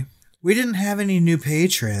merry. We didn't have any new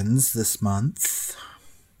patrons this month,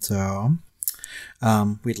 so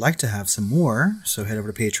we'd like to have some more. So head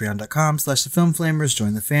over to patreon.com/thefilmflamers,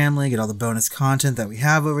 join the family, get all the bonus content that we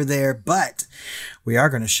have over there. But we are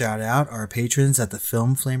going to shout out our patrons at the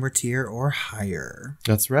Film Flamer tier or higher.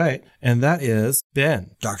 That's right. And that is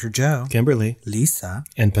Ben, Dr. Joe, Kimberly, Lisa,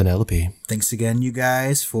 and Penelope. Thanks again, you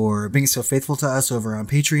guys, for being so faithful to us over on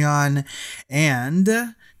Patreon.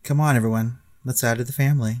 And come on, everyone. Let's add to the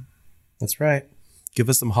family. That's right. Give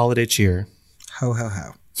us some holiday cheer. Ho, ho,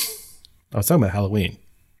 ho. I was talking about Halloween.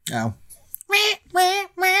 Oh.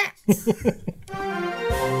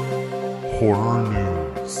 Horror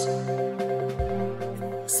news.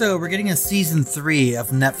 So we're getting a season 3 of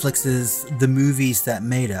Netflix's The Movies That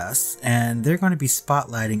Made Us, and they're going to be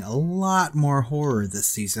spotlighting a lot more horror this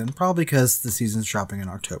season, probably because the season's dropping in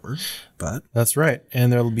October, but... That's right.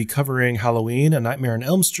 And they'll be covering Halloween, A Nightmare on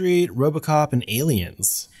Elm Street, RoboCop, and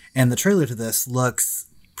Aliens. And the trailer to this looks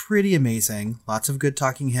pretty amazing. Lots of good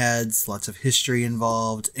talking heads, lots of history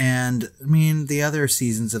involved, and, I mean, the other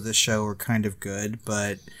seasons of the show are kind of good,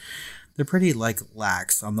 but... they're pretty,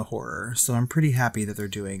 lax on the horror, so I'm pretty happy that they're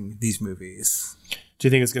doing these movies. Do you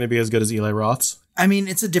think it's going to be as good as Eli Roth's? I mean,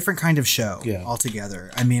 it's a different kind of show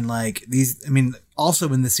altogether. I mean,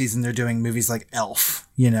 also in this season, they're doing movies like Elf,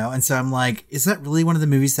 And so I'm like, is that really one of the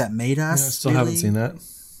movies that made us? Yeah, I still haven't seen that.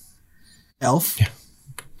 Elf? Yeah.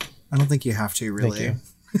 I don't think you have to, really.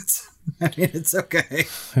 Thank you. It's okay.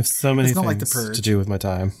 I have so many things like The Purge. to do with my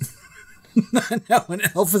time. No, and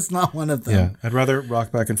Elf is not one of them. Yeah, I'd rather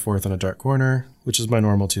rock back and forth in a dark corner, which is my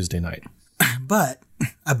normal Tuesday night. But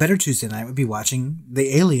a better Tuesday night would be watching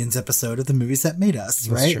the Aliens episode of The Movies That Made Us,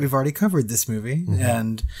 right? True. We've already covered this movie,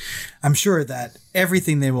 and I'm sure that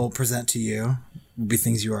everything they will present to you will be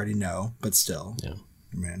things you already know, but still. Yeah.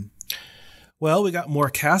 Man. Well, we got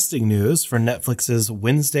more casting news for Netflix's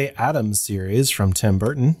Wednesday Addams series from Tim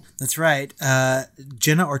Burton. That's right.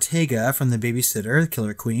 Jenna Ortega from The Babysitter,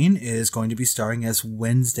 Killer Queen, is going to be starring as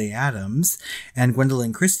Wednesday Addams, and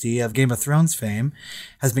Gwendolyn Christie of Game of Thrones fame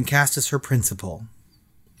has been cast as her principal.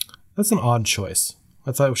 That's an odd choice.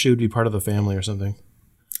 I thought she would be part of the family or something.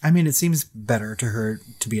 I mean, it seems better to her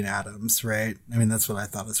to be an Addams, right? I mean, that's what I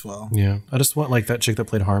thought as well. Yeah. I just want that chick that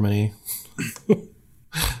played Harmony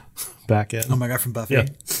back in. Oh my God, from Buffy. Yeah.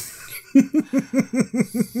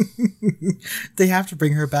 They have to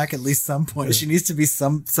bring her back at least some point. Yeah. She needs to be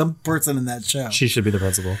some person in that show. She should be the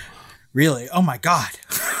principal. Really? Oh my God.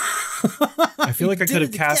 I feel like I could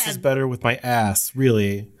have cast this better with my ass,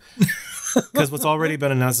 really. Because what's already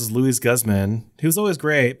been announced is Louis Guzman. He was always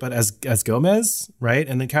great, but as Gomez, right?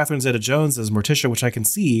 And then Catherine Zeta-Jones as Morticia, which I can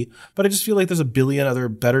see, but I just feel like there's a billion other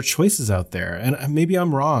better choices out there. And maybe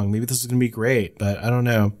I'm wrong. Maybe this is going to be great, but I don't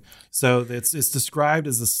know. So it's described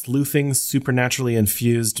as a sleuthing, supernaturally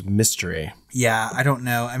infused mystery. Yeah, I don't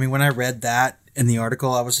know. I mean, when I read that in the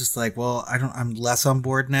article, I was just like, well, I'm less on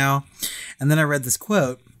board now. And then I read this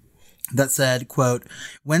quote that said, quote,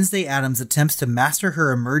 Wednesday Addams attempts to master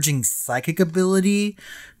her emerging psychic ability,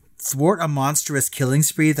 thwart a monstrous killing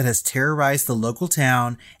spree that has terrorized the local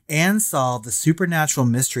town, and solve the supernatural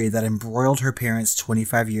mystery that embroiled her parents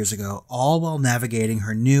 25 years ago, all while navigating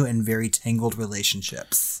her new and very tangled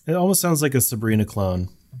relationships. It almost sounds like a Sabrina clone,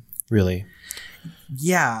 really.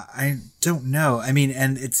 Yeah, I don't know. I mean,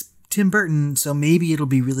 and it's Tim Burton, so maybe it'll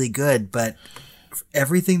be really good, but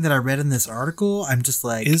everything that I read in this article, I'm just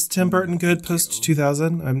like... Is Tim Burton good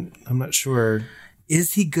post-2000? I'm not sure.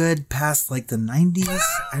 Is he good past the 90s?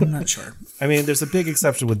 I'm not sure. I mean, there's a big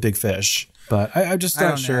exception with Big Fish, but I'm just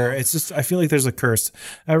not sure. Know. It's just, I feel like there's a curse.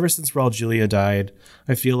 Ever since Raul Julia died,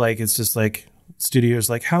 I feel like it's just studios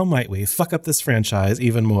how might we fuck up this franchise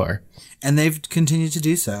even more? And they've continued to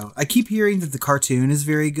do so. I keep hearing that the cartoon is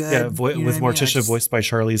very good. Yeah, with Morticia voiced by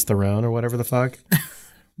Charlize Theron or whatever the fuck.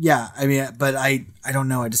 Yeah, I mean, but I don't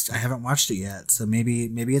know. I haven't watched it yet, so maybe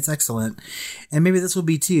it's excellent, and maybe this will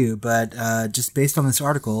be too. But just based on this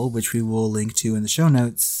article, which we will link to in the show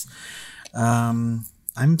notes, I'm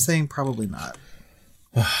saying probably not.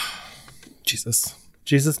 Jesus.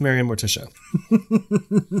 Jesus, Mary, and Morticia.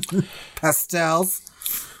 Pastels.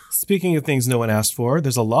 Speaking of things no one asked for,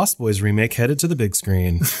 there's a Lost Boys remake headed to the big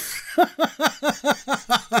screen.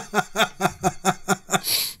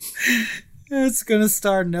 It's going to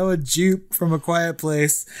star Noah Jupe from A Quiet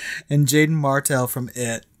Place and Jaden Martell from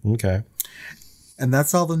It. Okay. And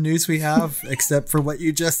that's all the news we have, except for what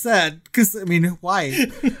you just said. Because, I mean, why?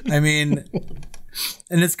 I mean,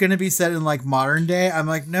 and it's going to be set in like modern day. I'm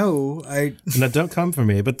like, no. Now, don't come for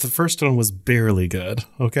me, but the first one was barely good,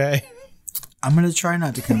 okay? I'm going to try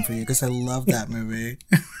not to come for you because I love that movie.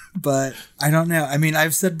 But I don't know. I mean,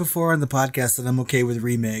 I've said before on the podcast that I'm okay with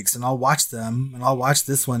remakes, and I'll watch them, and I'll watch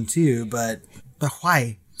this one too, but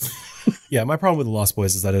why? Yeah, my problem with The Lost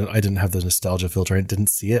Boys is that I didn't have the nostalgia filter. I didn't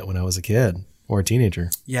see it when I was a kid or a teenager.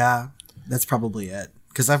 Yeah, that's probably it.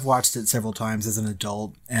 Because I've watched it several times as an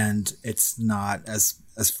adult, and it's not as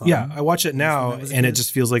fun. Yeah, I watch it now, and it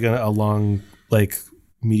just feels like a long, like,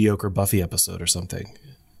 mediocre Buffy episode or something.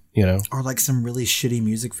 You know, or like some really shitty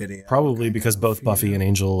music video. Probably because both Buffy and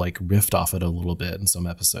Angel like riffed off it a little bit in some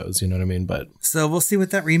episodes. You know what I mean? But so we'll see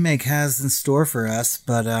what that remake has in store for us.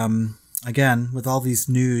 But again, with all these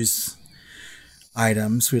news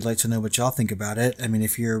items, we'd like to know what y'all think about it. I mean,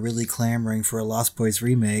 if you're really clamoring for a Lost Boys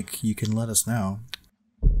remake, you can let us know.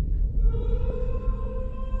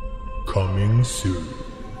 Coming soon.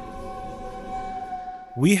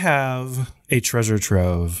 We have a treasure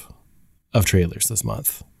trove of trailers this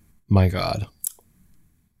month. My God.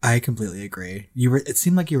 I completely agree. It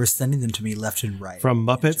seemed like you were sending them to me left and right. From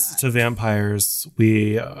Muppets to vampires,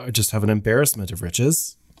 we just have an embarrassment of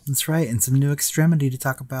riches. That's right. And some new extremity to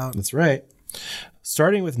talk about. That's right.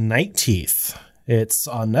 Starting with Night Teeth. It's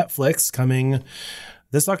on Netflix coming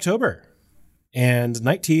this October. And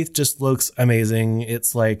Night Teeth just looks amazing.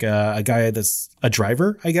 It's like a guy that's a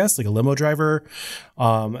driver, I guess, like a limo driver,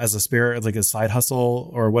 as a spare, like a side hustle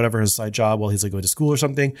or whatever, his side job while he's like going to school or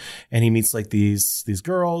something. And he meets like these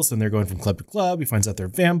girls, and they're going from club to club. He finds out they're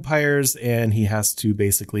vampires, and he has to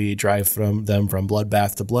basically drive them from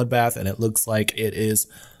bloodbath to bloodbath. And it looks like it is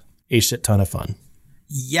a shit ton of fun.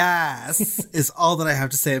 Yes, is all that I have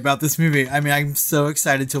to say about this movie. I mean, I'm so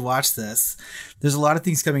excited to watch this. There's a lot of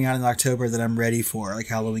things coming out in October that I'm ready for, like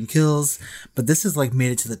Halloween Kills, but this has like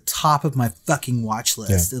made it to the top of my fucking watch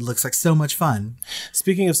list. Yeah. It looks like so much fun.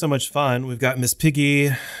 Speaking of so much fun, we've got Miss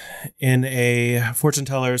Piggy in a fortune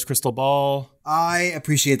teller's crystal ball. I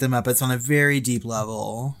appreciate the Muppets on a very deep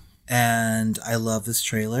level, and I love this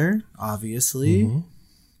trailer, obviously. Mm-hmm.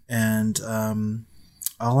 And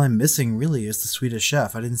all I'm missing really is the Swedish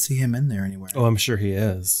Chef. I didn't see him in there anywhere. Oh, I'm sure he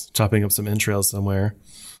is. Chopping up some entrails somewhere.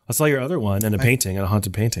 I saw your other one in a painting, in a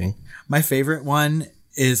haunted painting. My favorite one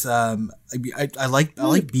is I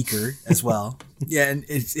like Beaker as well. Yeah, and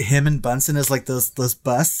it's him and Bunsen as like those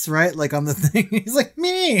busts, right? Like on the thing. He's like,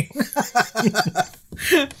 me.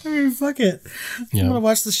 I mean, fuck it. Yeah. I'm gonna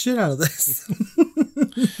watch the shit out of this.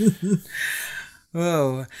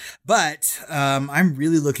 Oh, but I'm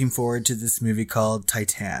really looking forward to this movie called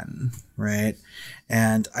Titan, right?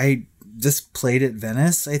 And I just played at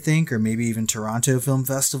Venice, I think, or maybe even Toronto Film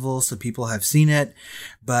Festival, so people have seen it,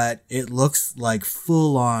 but it looks like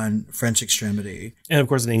full-on French extremity. And of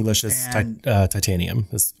course in English it's titanium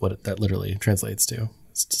is what that literally translates to.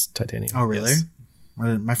 It's just titanium. Oh, really? Yes.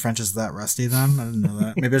 My French is that rusty then? I didn't know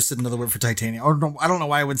that. Maybe I just did another word for titanium. I don't know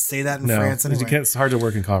why I would say that in France anyway. It's hard to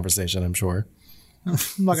work in conversation, I'm sure.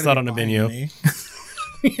 It's not on a menu.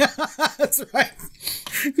 Yeah, that's right.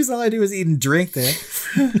 Because all I do is eat and drink there.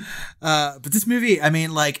 But this movie, I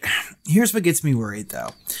mean, like, here's what gets me worried, though,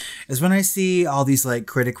 is when I see all these, like,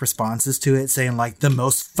 critic responses to it saying, like, the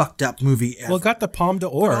most fucked up movie ever. Well, it got the Palme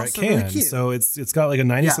d'Or at Cannes, really, so it's got, like, a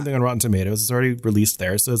 90-something on Rotten Tomatoes. It's already released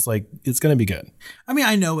there, so it's, like, it's going to be good. I mean,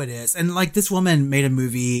 I know it is. And, like, this woman made a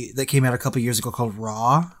movie that came out a couple years ago called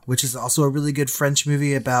Raw, which is also a really good French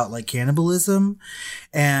movie about, like, cannibalism.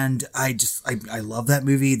 And I love that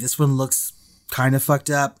movie. This one looks kind of fucked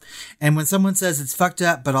up. And when someone says it's fucked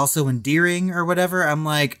up, but also endearing or whatever, I'm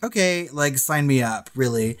like, okay, like sign me up,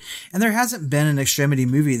 really. And there hasn't been an extremity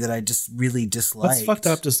movie that I just really disliked. It's fucked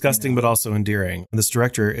up, disgusting, but also endearing. This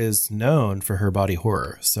director is known for her body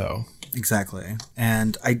horror, so. Exactly.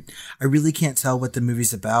 And I really can't tell what the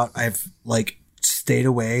movie's about. I've like stayed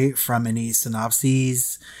away from any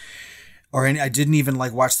synopses or I didn't even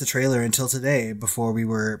like watch the trailer until today before we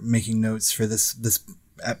were making notes for this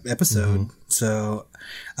episode. Mm-hmm. So,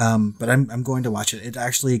 but I'm going to watch it. It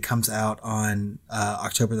actually comes out on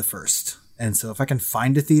October the 1st. And so if I can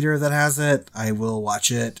find a theater that has it, I will watch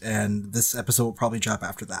it. And this episode will probably drop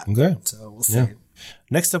after that. Okay. So we'll see. Yeah.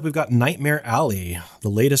 Next up, we've got Nightmare Alley, the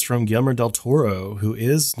latest from Guillermo del Toro, who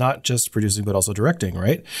is not just producing, but also directing,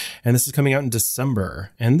 right? And this is coming out in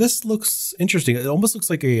December. And this looks interesting. It almost looks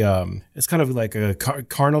like it's kind of like a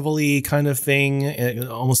carnival-y kind of thing,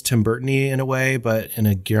 almost Tim Burton-y in a way, but in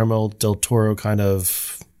a Guillermo del Toro kind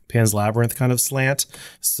of Pan's Labyrinth kind of slant.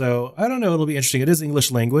 So I don't know. It'll be interesting. It is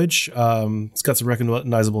English language. It's got some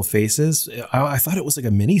recognizable faces. I thought it was like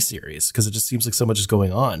a mini series because it just seems like so much is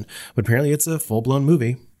going on. But apparently it's a full-blown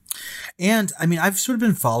movie. And I mean, I've sort of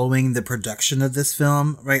been following the production of this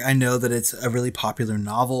film, right? I know that it's a really popular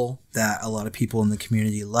novel that a lot of people in the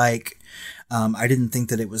community like. I didn't think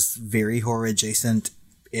that it was very horror adjacent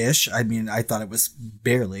ish. I mean, I thought it was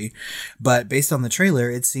barely, but based on the trailer,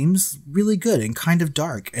 it seems really good and kind of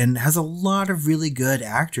dark and has a lot of really good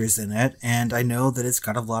actors in it. And I know that it's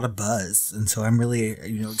got a lot of buzz. And so I'm really,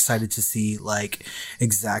 excited to see like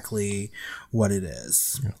exactly what it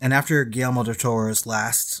is. Yeah. And after Guillermo del Toro's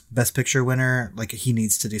last Best Picture winner, like he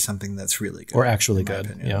needs to do something that's really good. Or actually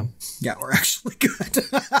good. Yeah. Yeah. Or actually good.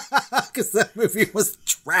 Because that movie was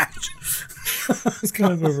trash. It's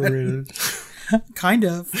kind of overrated. Kind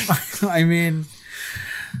of. I mean,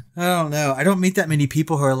 I don't know. I don't meet that many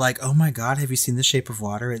people who are like, oh my God, have you seen The Shape of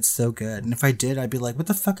Water? It's so good. And if I did, I'd be like, what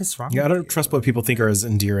the fuck is wrong with you? I don't trust what people think are as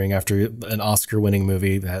endearing after an Oscar-winning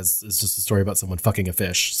movie is just a story about someone fucking a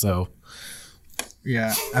fish. So,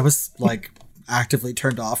 yeah, I was like actively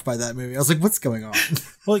turned off by that movie. I was like, what's going on?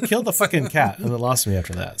 Well, it killed the fucking cat and it lost me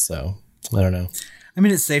after that. So, I don't know. I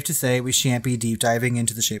mean, it's safe to say we shan't be deep diving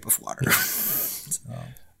into The Shape of Water.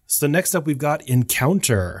 So next up, we've got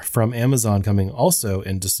Encounter from Amazon coming also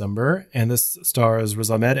in December. And this stars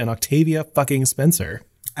Riz Ahmed and Octavia fucking Spencer.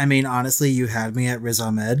 I mean, honestly, you had me at Riz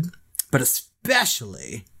Ahmed, but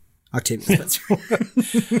especially Octavia Spencer.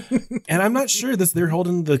 And I'm not sure they're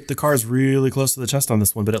holding the cards really close to the chest on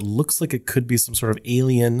this one, but it looks like it could be some sort of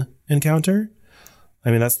alien encounter.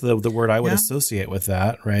 I mean, that's the word I would associate with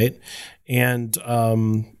that, right? And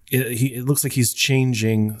it looks like he's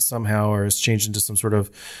changing somehow, or is changing into some sort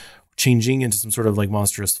of like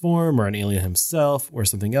monstrous form, or an alien himself, or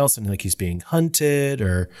something else, and like he's being hunted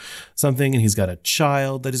or something, and he's got a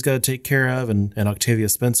child that he's got to take care of, and Octavia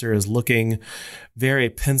Spencer is looking very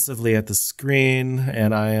pensively at the screen,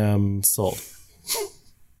 and I am sold.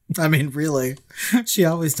 I mean, really, she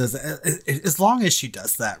always does it. As long as she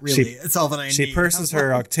does that, really, it's all that I need. She purses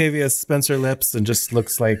her Octavia Spencer lips and just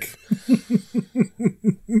looks like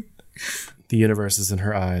the universe is in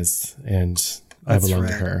her eyes, and I belong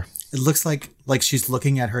to her. It looks like she's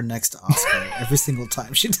looking at her next Oscar every single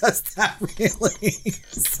time she does that, really.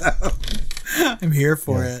 So I'm here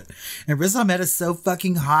for it. And Riz Ahmed is so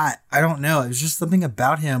fucking hot. I don't know. There's just something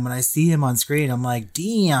about him. When I see him on screen, I'm like,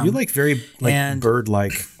 damn. You like very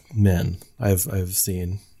bird-like men I've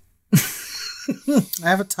seen. I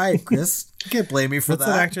have a type, Chris. You can't blame me for What's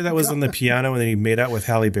that actor that was on the piano and then he made out with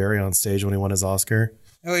Halle Berry on stage when he won his Oscar?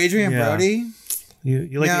 Oh, Adrian Brody?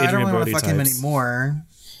 You like Adrian Brody types. I don't want to fuck him anymore.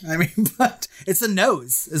 I mean, but it's a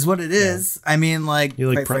nose is what it is. Yeah. I mean, like,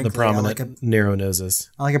 you like the prominent narrow noses.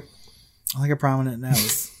 I like a prominent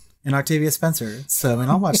nose. And Octavia Spencer. So, I mean,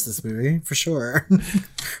 I'll watch this movie for sure.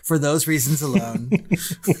 For those reasons alone.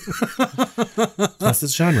 Plus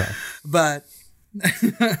it's genre. But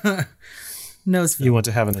nose film. You want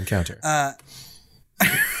to have an encounter.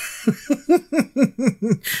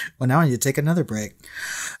 Well, now I need to take another break.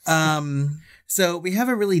 So we have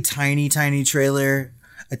a really tiny trailer,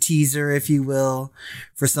 a teaser, if you will,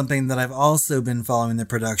 for something that I've also been following the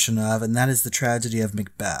production of, and that is The Tragedy of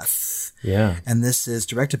Macbeth. Yeah. And this is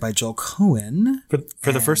directed by Joel Cohen.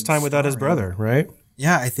 For the first time without his brother, right?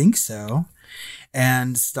 Yeah, I think so.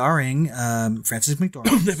 And starring Frances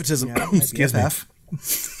McDormand. Nepotism. Excuse me.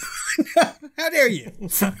 How dare you?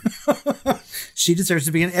 She deserves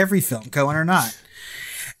to be in every film, Cohen or not.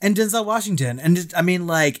 And Denzel Washington. And I mean,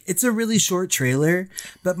 like, it's a really short trailer,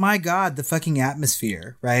 but my God, the fucking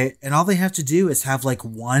atmosphere, right? And all they have to do is have like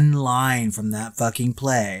one line from that fucking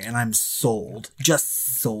play, and I'm sold.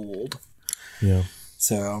 Just sold. Yeah.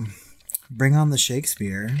 So, bring on the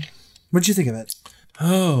Shakespeare. What'd you think of it?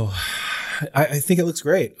 Oh, I think it looks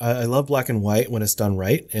great. I love black and white when it's done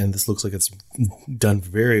right, and this looks like it's done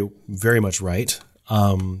very, very much right.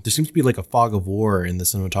 There seems to be like a fog of war in the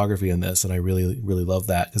cinematography in this, and I really, really love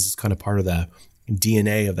that because it's kind of part of the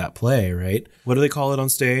DNA of that play, right? What do they call it on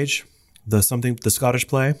stage? The Scottish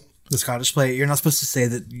play? The Scottish play. You're not supposed to say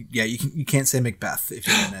that. Yeah, you can't say Macbeth if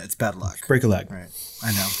you're in it. It's bad luck. Break a leg. Right.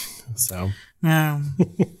 I know. So No.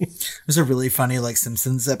 There's a really funny like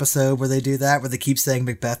Simpsons episode where they do that, where they keep saying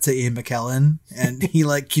Macbeth to Ian McKellen, and he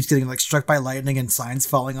like keeps getting like struck by lightning and signs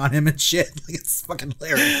falling on him and shit. Like, it's fucking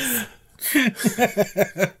hilarious.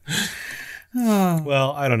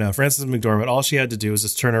 Well, I don't know. Frances McDormand, all she had to do was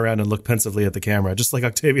just turn around and look pensively at the camera, just like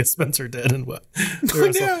Octavia Spencer did. And what?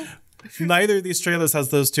 Neither of these trailers has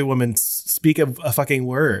those two women speak a fucking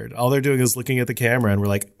word. All they're doing is looking at the camera, and we're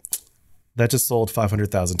like, that just sold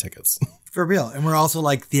 500,000 tickets. For real. And we're also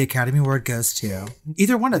like, the Academy Award goes to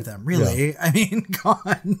either one of them, really. Yeah. I mean,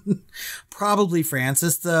 God. Probably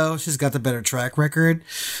Frances, though. She's got the better track record.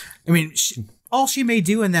 I mean, all she may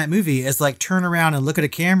do in that movie is like turn around and look at a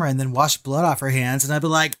camera and then wash blood off her hands. And I'd be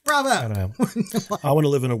like, bravo. I don't know. I want to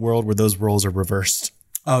live in a world where those roles are reversed.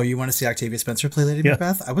 Oh, you want to see Octavia Spencer play Lady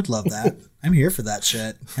Macbeth? I would love that. I'm here for that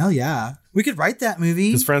shit. Hell yeah. We could write that movie.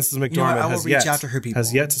 Because Frances McDormand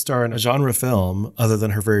has yet to star in a genre film other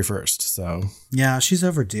than her very first. So yeah, she's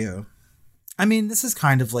overdue. I mean, this is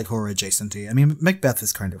kind of like horror adjacenty. I mean, Macbeth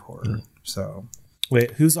is kind of horror. So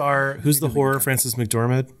wait, who's the horror Frances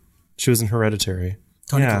McDormand? She was in Hereditary.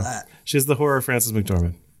 Toni Collette. She's the horror Frances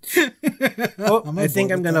McDormand. Oh, I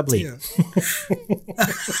think I'm gonna bleed.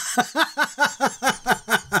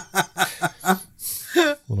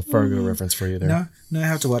 Little Fargo reference for you there. No, I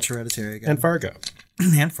have to watch Hereditary again. And Fargo.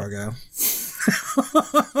 And Fargo.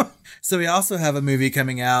 So we also have a movie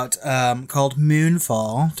coming out called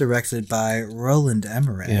Moonfall, directed by Roland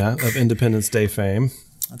Emmerich. Yeah, of Independence Day fame.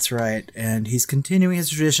 That's right. And he's continuing his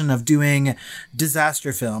tradition of doing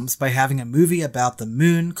disaster films by having a movie about the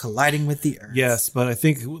moon colliding with the earth. Yes, but I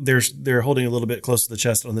think they're holding a little bit close to the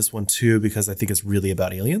chest on this one too, because I think it's really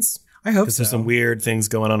about aliens. I hope so. Because there's some weird things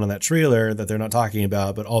going on in that trailer that they're not talking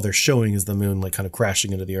about, but all they're showing is the moon like kind of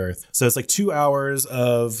crashing into the earth. So it's like 2 hours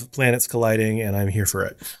of planets colliding, and I'm here for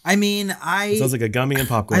it. I mean, it sounds like a gummy and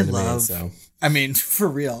popcorn to me. So I mean, for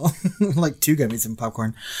real, like 2 gummies and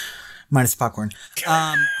popcorn. Minus popcorn.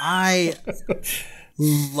 I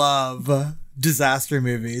love disaster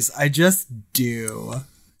movies. I just do.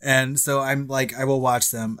 And so I'm like, I will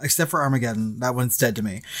watch them, except for Armageddon. That one's dead to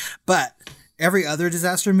me. But every other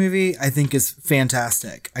disaster movie I think is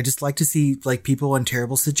fantastic. I just like to see like people in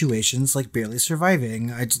terrible situations, like barely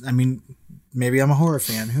surviving. I mean, maybe I'm a horror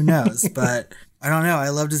fan. Who knows? But I don't know. I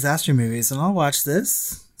love disaster movies, and I'll watch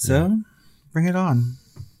this. So bring it on,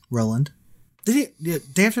 Roland. Day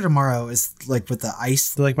After Tomorrow is like with the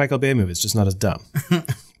ice. They're like Michael Bay movies, just not as dumb,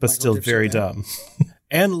 but still very dumb.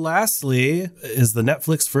 And lastly is the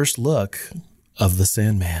Netflix first look of The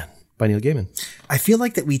Sandman by Neil Gaiman. I feel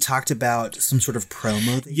like that we talked about some sort of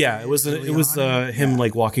promo. It was him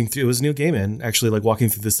like walking through. It was Neil Gaiman actually like walking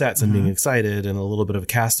through the sets and being excited, and a little bit of a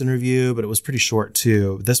cast interview, but it was pretty short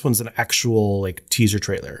too. This one's an actual like teaser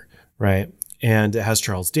trailer, right? And it has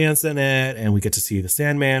Charles Dance in it, and we get to see the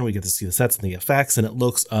Sandman. We get to see the sets and the effects, and it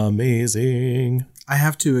looks amazing. I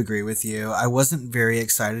have to agree with you. I wasn't very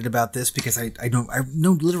excited about this because I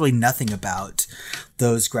know literally nothing about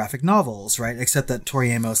those graphic novels, right? Except that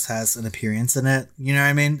Tori Amos has an appearance in it. You know what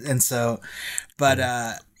I mean? And so, but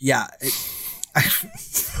yeah.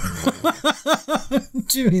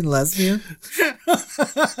 Do you mean lesbian?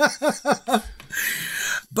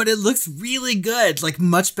 But it looks really good, like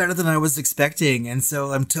much better than I was expecting. And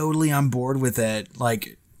so I'm totally on board with it,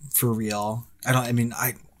 like for real.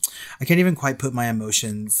 I can't even quite put my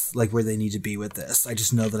emotions like where they need to be with this. I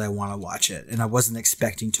just know that I want to watch it. And I wasn't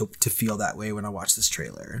expecting to feel that way when I watched this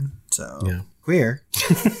trailer. So queer.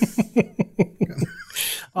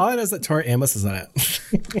 All I know is that Tori Amos is in it.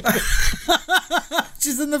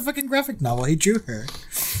 She's in the fucking graphic novel. He drew her.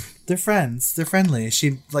 They're friends. They're friendly.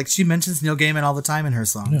 She mentions Neil Gaiman all the time in her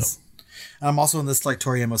songs. And I'm also in this like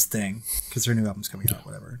Tori Amos thing because her new album's coming out.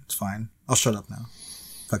 Whatever. It's fine. I'll shut up now.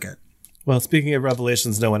 Fuck it. Well, speaking of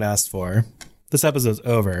revelations no one asked for, this episode's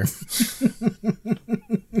over.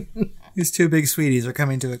 These 2 big sweeties are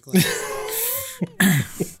coming to a close.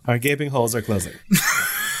 Our gaping holes are closing.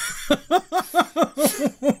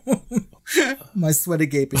 My sweaty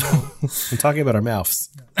gaping hole. I'm talking about our mouths.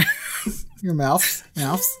 Your mouths?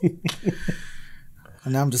 And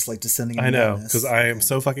now I'm just like descending. I know, because I am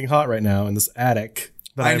so fucking hot right now in this attic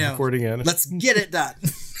that I'm recording in. Let's get it done.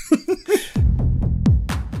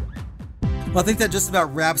 Well, I think that just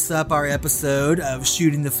about wraps up our episode of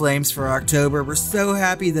Shooting the Flames for October. We're so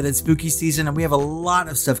happy that it's spooky season, and we have a lot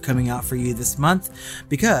of stuff coming out for you this month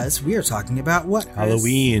because we are talking about what?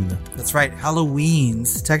 Halloween. That's right,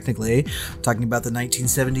 Halloween's, technically. Talking about the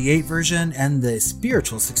 1978 version and the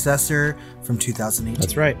spiritual successor from 2018.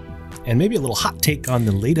 That's right. And maybe a little hot take on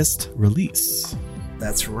the latest release.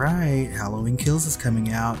 That's right. Halloween Kills is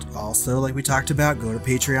coming out. Also, like we talked about, go to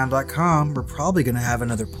patreon.com. We're probably going to have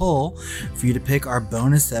another poll for you to pick our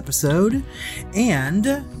bonus episode.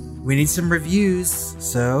 And we need some reviews.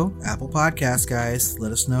 So, Apple Podcasts, guys,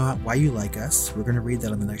 let us know why you like us. We're going to read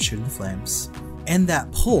that on the next Shooting Flames. And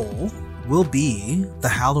that poll will be the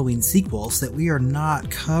Halloween sequels that we are not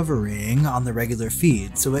covering on the regular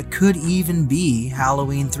feed. So it could even be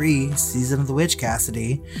Halloween 3, Season of the Witch,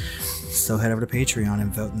 Cassidy. So head over to Patreon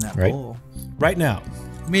and vote in that poll. Right now.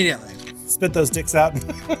 Immediately. Spit those dicks out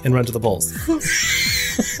and run to the polls.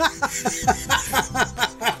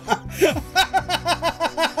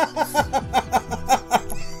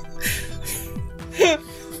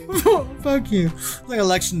 Fuck you. It's like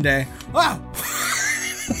election day. Wow.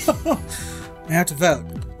 I have to vote.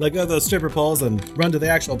 Let go of those stripper poles and run to the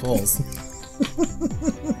actual polls.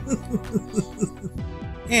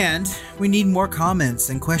 And we need more comments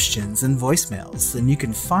and questions and voicemails. And you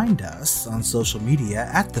can find us on social media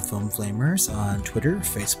at The Film Flamers on Twitter,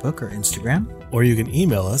 Facebook, or Instagram. Or you can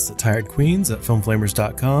email us at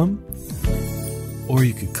tiredqueens@filmflamers.com. Or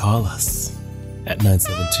you could call us at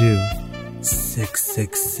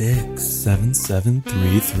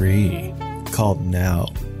 972-666-7733. Call now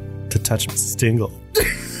to touch Mrs. Tingle.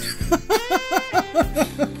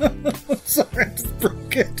 Sorry, I just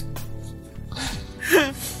broke it.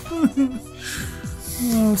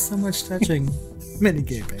 Oh, so much touching. Many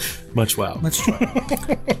gaping. Much wow. Much wow.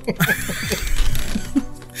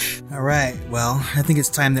 All right. Well, I think it's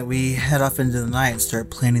time that we head off into the night and start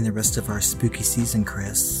planning the rest of our spooky season,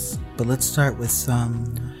 Chris. But let's start with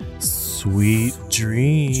some sweet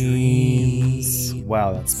dreams.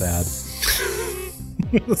 Wow, that's bad.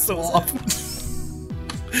 That's so awful.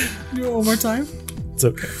 Do it one more time? It's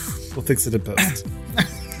okay. We'll fix it in post.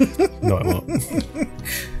 No, I won't.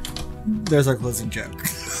 There's our closing joke.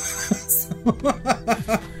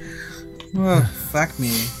 Oh, fuck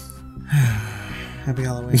me. Happy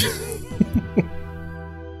Halloween.